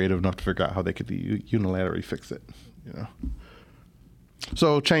not creative enough to figure out how they could unilaterally fix it.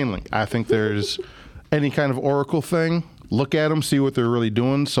 So Chainlink, I think there's any kind of Oracle thing, look at them, see what they're really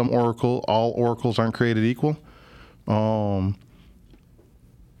doing. All Oracles aren't created equal. I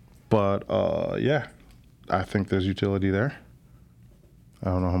think there's utility there. I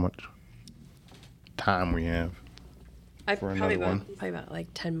don't know how much time we have. Probably about like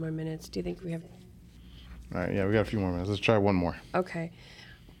 10 more minutes. Do you think we have? All right, we got a few more minutes. Let's try one more. Okay.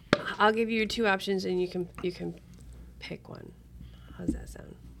 I'll give you two options and you can pick one. How does that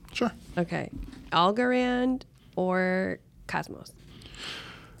sound? Sure. Okay. Algorand or Cosmos?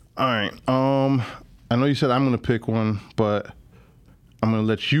 All right. I know you said I'm going to pick one, but I'm going to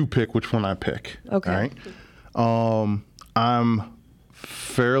let you pick which one I pick. Okay. All right. I'm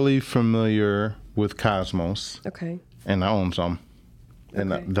fairly familiar with Cosmos. Okay. And I own some.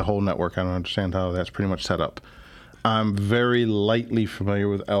 And the whole network, I don't understand how that's pretty much set up. I'm very lightly familiar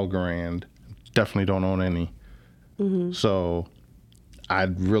with Algorand. Definitely don't own any. So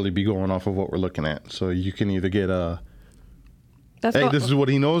I'd really be going off of what we're looking at. So you can either get this is what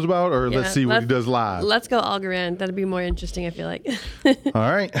he knows about, or let's see what he does live. Let's go Algorand. That'd be more interesting, I feel like.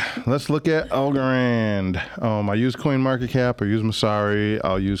 All right. Let's look at Algorand. I use CoinMarketCap. I use Masari.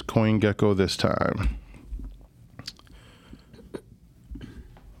 I'll use CoinGecko this time.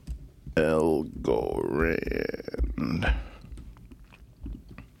 Algorand.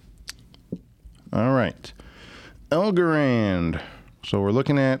 All right. Algorand. So we're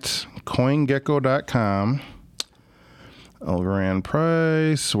looking at CoinGecko.com. Algorand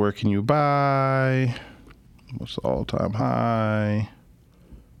price. Where can you buy? What's the all-time high?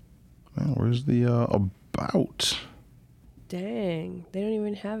 Man, where's the about? Dang. They don't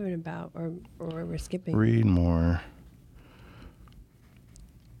even have an about, or we're skipping. Read more.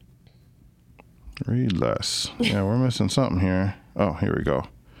 Read less. Yeah, we're missing something here. Oh, here we go.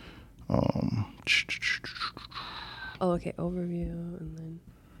 Okay, overview, and then.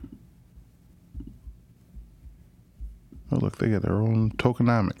 Oh, look, they got their own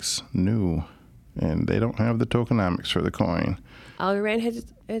tokenomics, new, and they don't have the tokenomics for the coin. Algorand has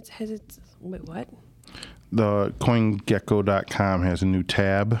its wait, what? The CoinGecko.com has a new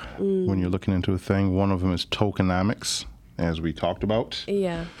tab when you're looking into a thing. One of them is tokenomics, as we talked about.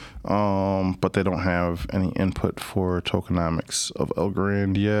 Yeah. But they don't have any input for tokenomics of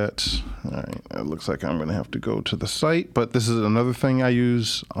Algorand yet. All right, it looks like I'm going to have to go to the site, but this is another thing I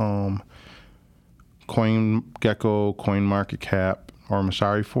use. CoinGecko, CoinMarketCap, or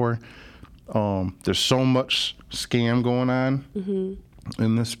Masari for. There's so much scam going on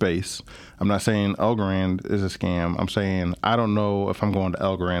in this space. I'm not saying Algorand is a scam. I'm saying I don't know if I'm going to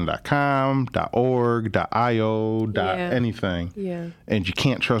algorand.com, .org, .io, anything. Yeah. And you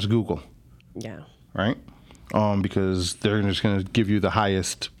can't trust Google. Yeah. Right? Because they're just going to give you the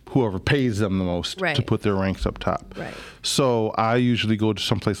highest, whoever pays them the most to put their ranks up top. Right. So I usually go to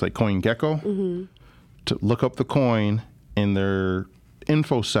someplace like CoinGecko to look up the coin. In their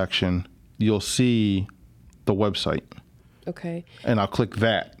info section, you'll see the website. Okay. And I'll click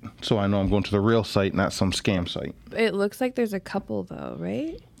that so I know I'm going to the real site, not some scam site. It looks like there's a couple, though,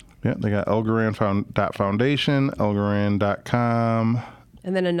 right? Yeah, they got Algorand.foundation, Algorand.com.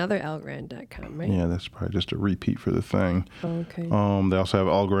 And then another Algorand.com, right? Yeah, that's probably just a repeat for the thing. Oh, okay. They also have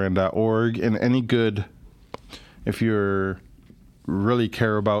Algorand.org. And any good, if you're really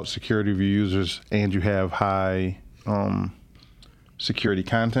care about security of your users and you have high security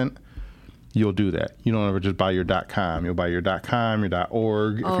content, you'll do that. You don't ever just buy your .com. You'll buy your .com, your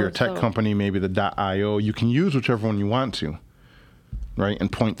 .org. If you're a tech company, maybe the .io. You can use whichever one you want to, right,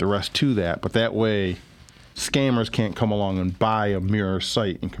 and point the rest to that. But that way, scammers can't come along and buy a mirror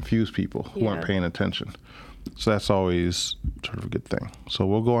site and confuse people who aren't Yeah. paying attention. So that's always sort of a good thing. So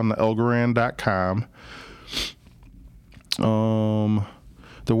we'll go on to Elgaran.com.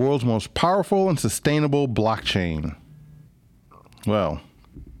 The world's most powerful and sustainable blockchain. Well,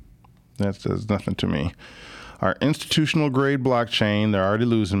 that says nothing to me. Our institutional grade blockchain, they're already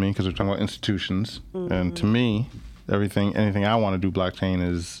losing me because they're talking about institutions. And to me, anything I want to do blockchain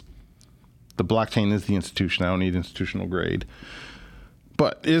is, the blockchain is the institution. I don't need institutional grade.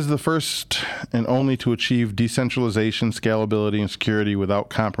 But is the first and only to achieve decentralization, scalability, and security without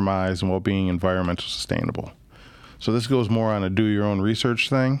compromise and while being environmental sustainable. So this goes more on a do your own research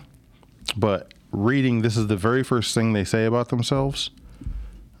thing. But reading, this is the very first thing they say about themselves,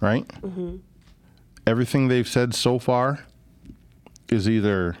 right? Mm-hmm. Everything they've said so far is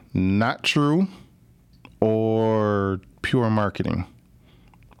either not true or pure marketing.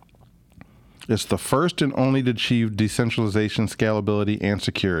 It's the first and only to achieve decentralization, scalability, and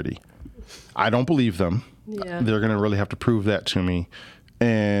security. I don't believe them. Yeah. They're going to really have to prove that to me.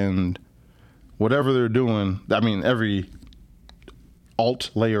 And whatever they're doing, I mean, every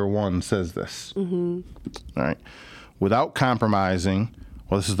alt layer 1 says this. Mm-hmm. All right. Without compromising,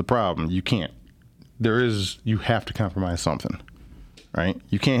 well, this is the problem. You can't. You have to compromise something, right?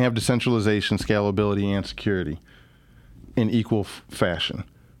 You can't have decentralization, scalability, and security in equal fashion.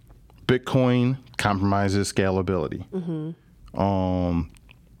 Bitcoin compromises scalability. Mm-hmm.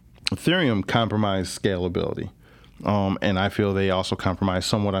 Ethereum compromised scalability. And I feel they also compromise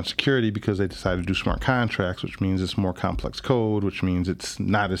somewhat on security because they decided to do smart contracts, which means it's more complex code, which means it's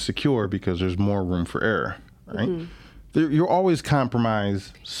not as secure because there's more room for error, right? Mm-hmm. You always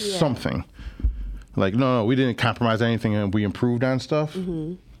compromise something. Like, no, we didn't compromise anything and we improved on stuff.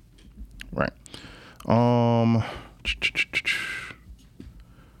 Mm-hmm. Right.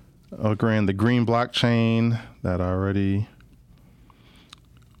 The green blockchain, that already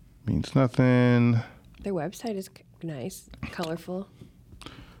means nothing. Their website is nice, colorful.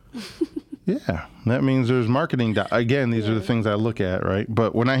 Yeah, that means there's marketing. Again, these are the things I look at, right?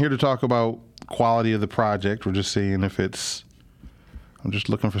 But we're not here to talk about quality of the project. We're just seeing if it's, I'm just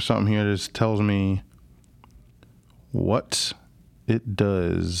looking for something here that tells me what it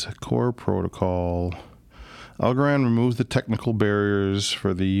does. Core protocol. Algorand removes the technical barriers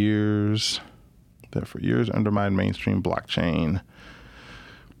that for years undermined mainstream blockchain.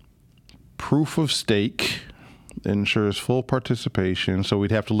 Proof of stake ensures full participation. So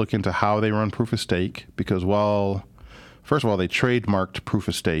we'd have to look into how they run proof of stake because first of all, they trademarked proof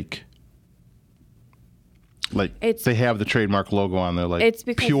of stake. Like they have the trademark logo on there, like it's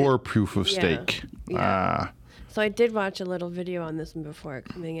pure proof of stake. Yeah. So I did watch a little video on this one before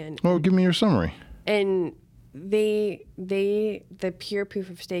coming in. Oh, give me your summary. And the pure proof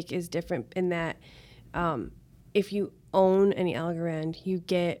of stake is different in that if you own any Algorand, you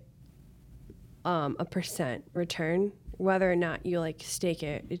get a percent return, whether or not you like stake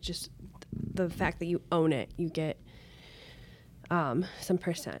it. It's just the fact that you own it, you get some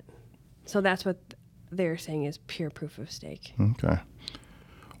percent. So that's what they're saying is pure proof of stake. Okay.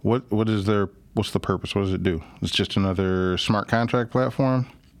 What's the purpose? What does it do? It's just another smart contract platform?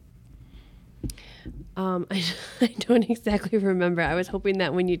 I don't exactly remember. I was hoping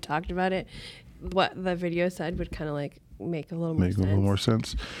that when you talked about it, what the video said would kind of like make a little more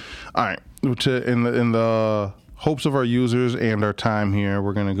sense. All right. In the hopes of our users and our time here,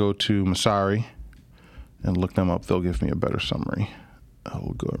 we're going to go to Masari and look them up. They'll give me a better summary.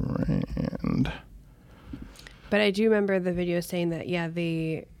 Algorand. But I do remember the video saying that,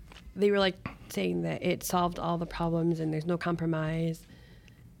 they were like saying that it solved all the problems and there's no compromise.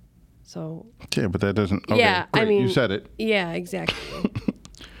 So. Yeah, but that doesn't. Okay, yeah, great. I mean. You said it. Yeah, exactly.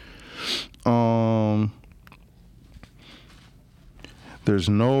 There's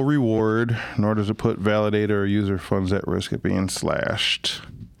no reward, nor does it put validator or user funds at risk of being slashed.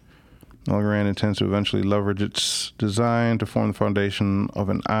 Algorand intends to eventually leverage its design to form the foundation of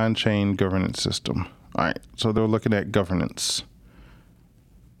an on-chain governance system. All right, so they're looking at governance.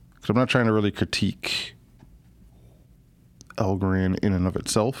 Because I'm not trying to really critique Algorand in and of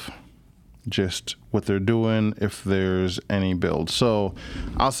itself, just what they're doing, if there's any build. So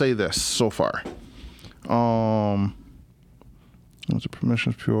I'll say this so far. The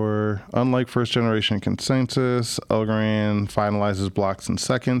permissions pure. Unlike first generation consensus, Algorand finalizes blocks in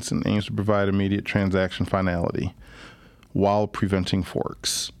seconds and aims to provide immediate transaction finality while preventing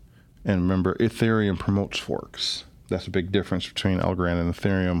forks. And remember, Ethereum promotes forks. That's a big difference between Algorand and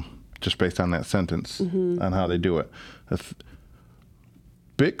Ethereum, just based on that sentence, on how they do it.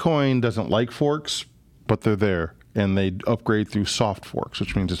 Bitcoin doesn't like forks, but they're there. and they upgrade through soft forks,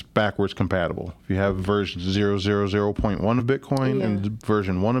 which means it's backwards compatible. If you have version 0.1 of Bitcoin and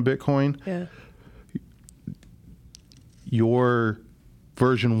version 1 of Bitcoin, your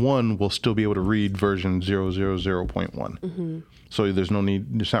version 1 will still be able to read version 0.1. So there's no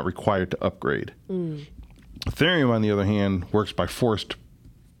need, it's not required to upgrade. Ethereum, on the other hand, works by forced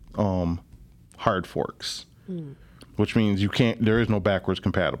hard forks, which means there is no backwards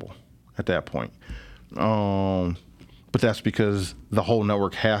compatible at that point. But that's because the whole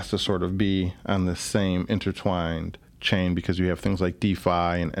network has to sort of be on the same intertwined chain, because you have things like DeFi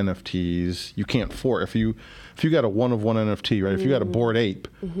and NFTs. You can't if you got a one-of-one NFT, right? If you got a Bored Ape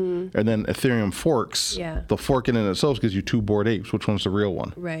and then Ethereum forks, the forking in itself gives you two Bored Apes. Which one's the real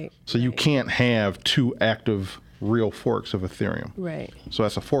one? Right. So you can't have two active real forks of Ethereum. Right. So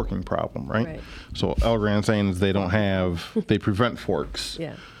that's a forking problem, right? So Algorand saying is they prevent forks.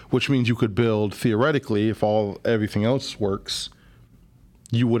 Which means you could build, theoretically, if everything else works,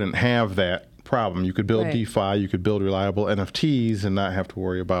 you wouldn't have that problem. You could build DeFi, you could build reliable NFTs and not have to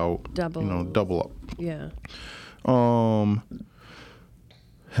worry about double up.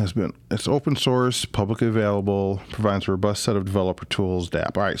 It's open source, publicly available, provides a robust set of developer tools,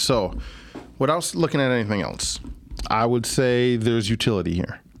 dApp. All right, so without looking at anything else, I would say there's utility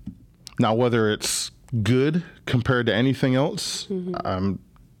here. Now, whether it's good compared to anything else,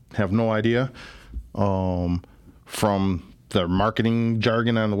 have no idea. From the marketing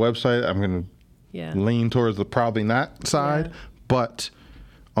jargon on the website, I'm going to lean towards the probably not side, but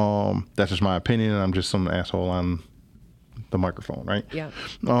that's just my opinion, and I'm just some asshole on the microphone, right?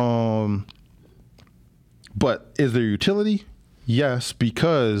 But is there utility? Yes,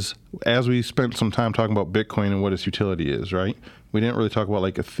 because as we spent some time talking about Bitcoin and what its utility is, right? We didn't really talk about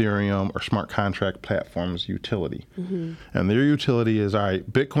like Ethereum or smart contract platforms utility. And their utility is, all right,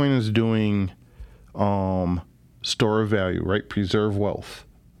 Bitcoin is doing store of value, right? Preserve wealth,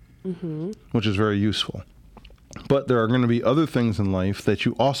 which is very useful. But there are going to be other things in life that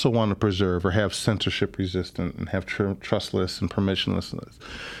you also want to preserve or have censorship resistant and have trustless and permissionlessness.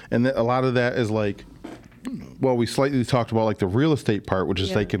 And a lot of that is like, well, we slightly talked about like the real estate part, which is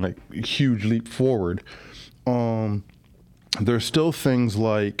taking like a huge leap forward. There's still things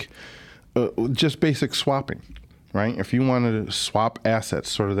like just basic swapping, right? If you wanted to swap assets,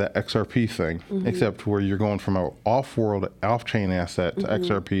 sort of that XRP thing, except where you're going from an off-chain asset to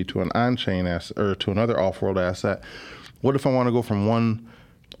XRP to an on-chain asset or to another off-world asset. What if I want to go from one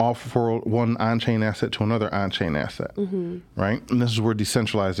on-chain asset to another on-chain asset, right? And this is where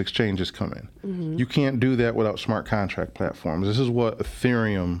decentralized exchanges come in. You can't do that without smart contract platforms. This is what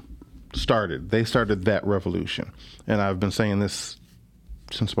Ethereum started. They started that revolution. And I've been saying this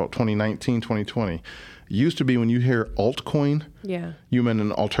since about 2019, 2020. It used to be when you hear altcoin, you meant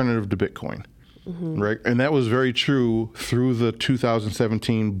an alternative to Bitcoin, right? And that was very true through the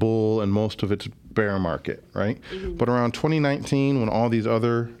 2017 bull and most of its bear market, right? But around 2019, when all these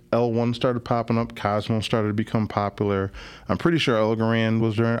other L1 started popping up, Cosmos started to become popular. I'm pretty sure Algorand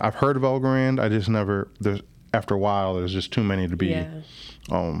was there. I've heard of Algorand. I just never, after a while, there's just too many to be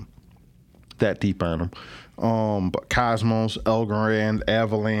that deep on them. But Cosmos, Algorand,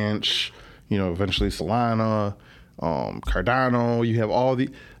 Avalanche, eventually Solana, Cardano, you have all the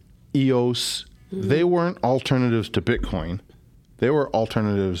EOS. They weren't alternatives to Bitcoin. They were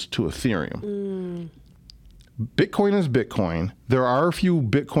alternatives to Ethereum. Bitcoin is Bitcoin. There are a few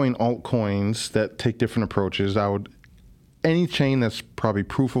Bitcoin altcoins that take different approaches. Any chain that's probably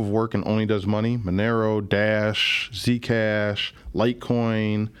proof of work and only does money, Monero, Dash, Zcash,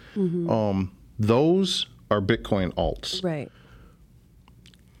 Litecoin, those are Bitcoin alts. Right.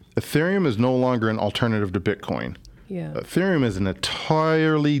 Ethereum is no longer an alternative to Bitcoin. Ethereum is an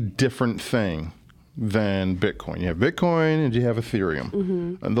entirely different thing than Bitcoin. You have Bitcoin and you have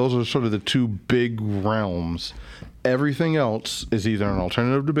Ethereum. And those are sort of the two big realms. Everything else is either an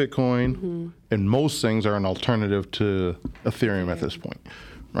alternative to Bitcoin, and most things are an alternative to Ethereum at this point,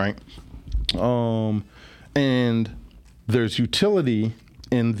 right? And there's utility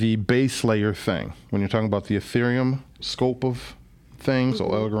in the base layer thing. When you're talking about the Ethereum scope of things, so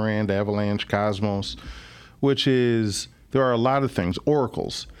Algorand, Avalanche, Cosmos, which is, there are a lot of things,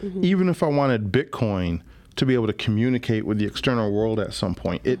 oracles. Even if I wanted Bitcoin to be able to communicate with the external world at some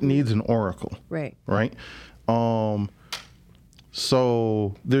point, it needs an oracle. Right.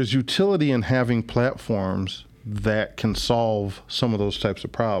 So there's utility in having platforms that can solve some of those types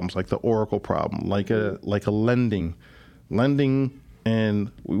of problems, like the oracle problem, like a lending,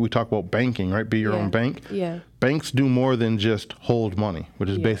 and we talk about banking, right? Be your own bank. Banks do more than just hold money, which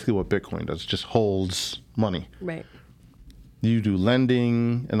is basically what Bitcoin does. It just holds money. You do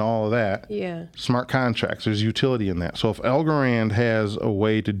lending and all of that. Yeah. Smart contracts, there's utility in that. So if Algorand has a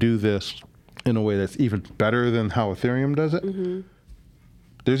way to do this in a way that's even better than how Ethereum does it,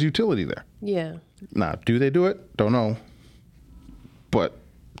 there's utility there. Yeah. Now, do they do it? Don't know. But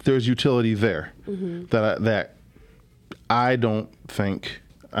there's utility there that I don't think,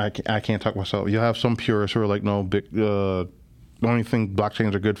 I can't talk myself. You'll have some purists who are like, no, the only thing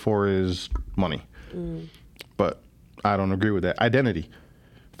blockchains are good for is money. But I don't agree with that. Identity.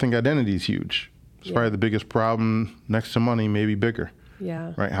 I think identity is huge. It's probably the biggest problem next to money, maybe bigger.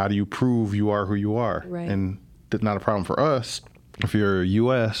 Yeah. Right? How do you prove you are who you are? Right. And that's not a problem for us if you're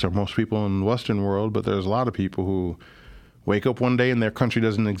U.S. or most people in the Western world, but there's a lot of people who wake up one day and their country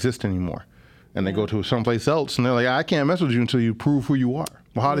doesn't exist anymore. And they go to someplace else and they're like, I can't mess with you until you prove who you are.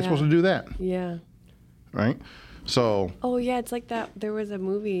 Well, how are they supposed to do that? Yeah. Right? So. Oh, yeah. It's like that. There was a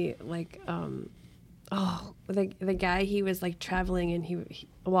movie like, the guy, he was like traveling and he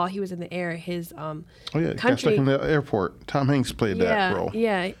while he was in the air, his got country stuck in the airport. Tom Hanks played that role.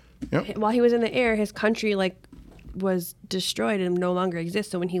 Yeah. Yep. While he was in the air, his country like was destroyed and no longer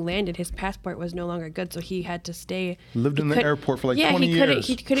exists. So when he landed, his passport was no longer good. So he had to stay. Lived in the airport for like 20 years.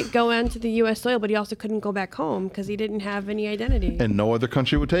 He couldn't go onto the U.S. soil, but he also couldn't go back home because he didn't have any identity. And no other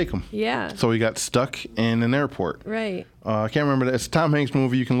country would take him. Yeah. So he got stuck in an airport. Right. I can't remember that. It's a Tom Hanks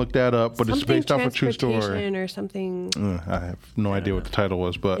movie. You can look that up, but it's based off a true story. Transportation or something. I have no idea what the title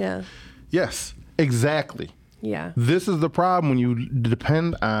was, but yes, exactly. Yeah. This is the problem when you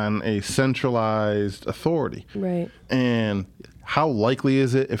depend on a centralized authority. Right. And how likely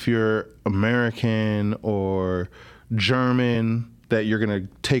is it if you're American or German that you're going to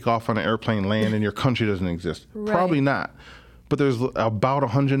take off on an airplane, land, and your country doesn't exist? Right. Probably not. But there's about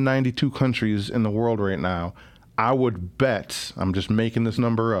 192 countries in the world right now. I would bet, I'm just making this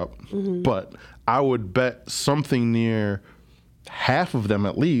number up, but I would bet something near half of them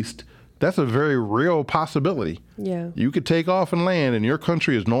at least. That's a very real possibility. Yeah. You could take off and land and your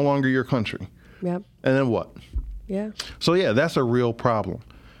country is no longer your country. Yep. And then what? Yeah. So yeah, that's a real problem.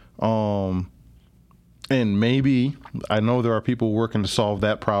 And maybe, I know there are people working to solve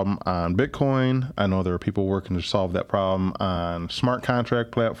that problem on Bitcoin. I know there are people working to solve that problem on smart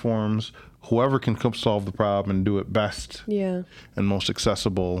contract platforms. Whoever can come solve the problem and do it best and most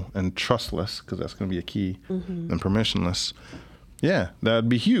accessible and trustless, because that's going to be a key, and permissionless. Yeah, that'd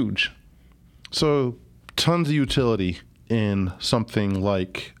be huge. So tons of utility in something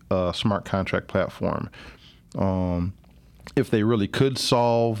like a smart contract platform. If they really could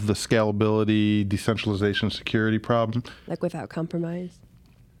solve the scalability, decentralization, security problem. Like without compromise?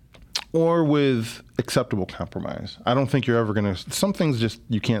 Or with acceptable compromise. I don't think you're ever going to... Some things just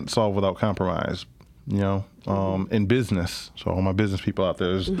you can't solve without compromise, you know, in business. So all my business people out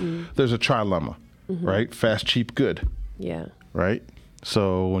there, there's a trilemma, right? Fast, cheap, good. Yeah. Right?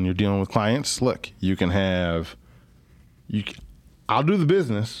 So when you're dealing with clients, look, you can have... I'll do the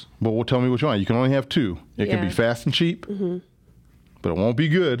business, but tell me what you want. You can only have two. It can be fast and cheap, but it won't be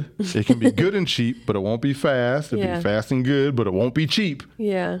good. It can be good and cheap, but it won't be fast. It'll be fast and good, but it won't be cheap.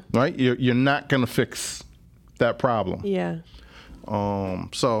 Yeah. Right? You're not going to fix that problem. Yeah.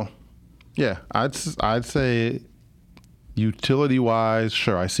 So, yeah, I'd say utility-wise,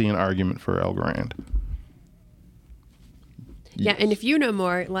 sure, I see an argument for Algorand. Yeah, and if you know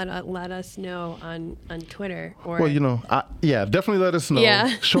more, let us know on Twitter. Or well, you know, definitely let us know. Yeah.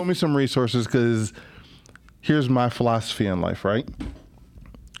 Show me some resources, because here's my philosophy in life, right?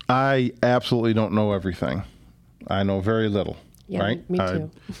 I absolutely don't know everything. I know very little, right? Me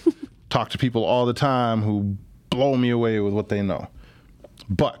too. I talk to people all the time who blow me away with what they know.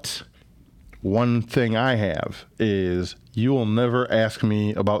 But one thing I have is you will never ask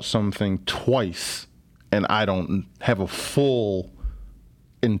me about something twice and I don't have a full,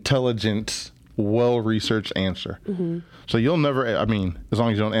 intelligent, well-researched answer. So you'll never, as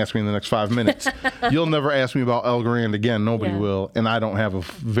long as you don't ask me in the next 5 minutes, you'll never ask me about Algorand again. Nobody will. And I don't have a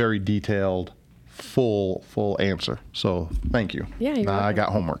very detailed, full answer. So thank you. Yeah, you're welcome. I got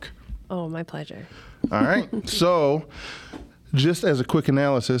homework. Oh, my pleasure. All right. So just as a quick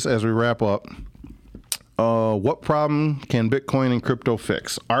analysis as we wrap up, what problem can Bitcoin and crypto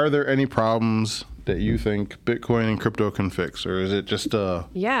fix? Are there any problems that you think Bitcoin and crypto can fix, or is it just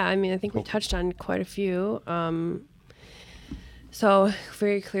Yeah, I think we touched on quite a few. So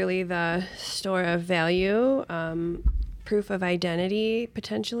very clearly the store of value, proof of identity,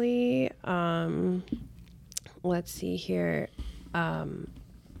 potentially. Let's see here.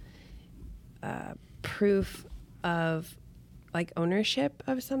 Proof of like ownership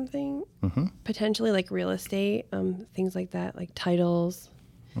of something, potentially like real estate, things like that, like titles.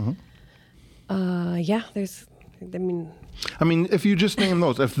 There's I mean, if you just name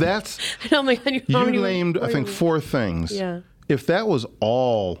those, if that's oh my God, you named, I think 4 things. Yeah. If that was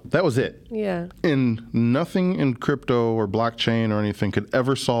it. Yeah. And nothing in crypto or blockchain or anything could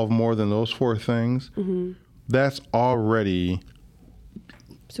ever solve more than those 4 things. Mm-hmm. That's already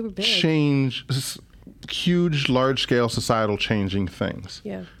super big. Huge, large-scale societal changing things.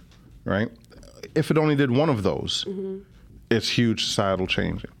 Yeah. Right? If it only did one of those, it's huge societal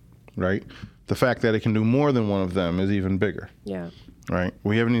changing. Right? The fact that it can do more than one of them is even bigger. Yeah. Right?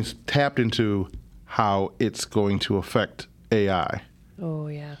 We haven't even tapped into how it's going to affect AI. Oh,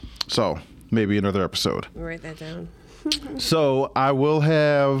 yeah. So maybe another episode. Write that down. So I will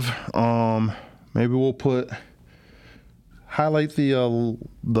have, maybe we'll highlight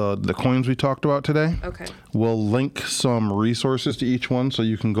the coins we talked about today. Okay. We'll link some resources to each one so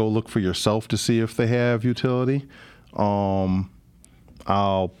you can go look for yourself to see if they have utility.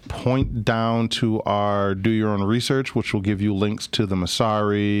 I'll point down to our Do Your Own Research, which will give you links to the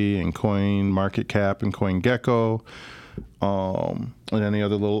Masari and CoinMarketCap and CoinGecko, and any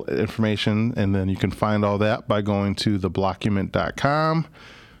other little information. And then you can find all that by going to theblockument.com,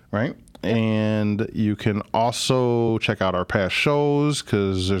 right? And you can also check out our past shows,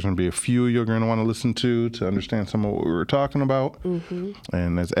 because there's going to be a few you're going to want to listen to understand some of what we were talking about. Mm-hmm.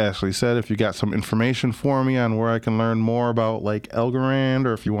 And as Ashley said, if you got some information for me on where I can learn more about like Elgorand,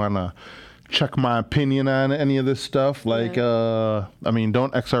 or if you want to check my opinion on any of this stuff, like, don't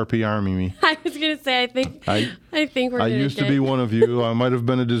XRP Army me. I was going to say, I think we're I used to be one of you. I might have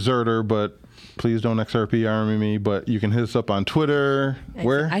been a deserter, but please don't XRP Army me. But you can hit us up on Twitter.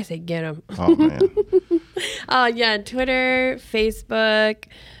 I say get them. Oh, man. Yeah, Twitter, Facebook,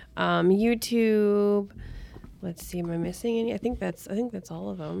 YouTube. Let's see, am I missing any? I think that's all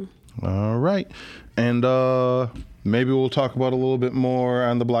of them. All right. And maybe we'll talk about a little bit more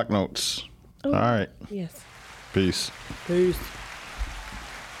on the block notes. Oh, all right. Yes. Peace. Peace.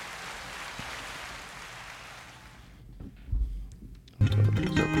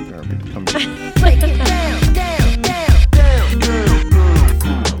 Come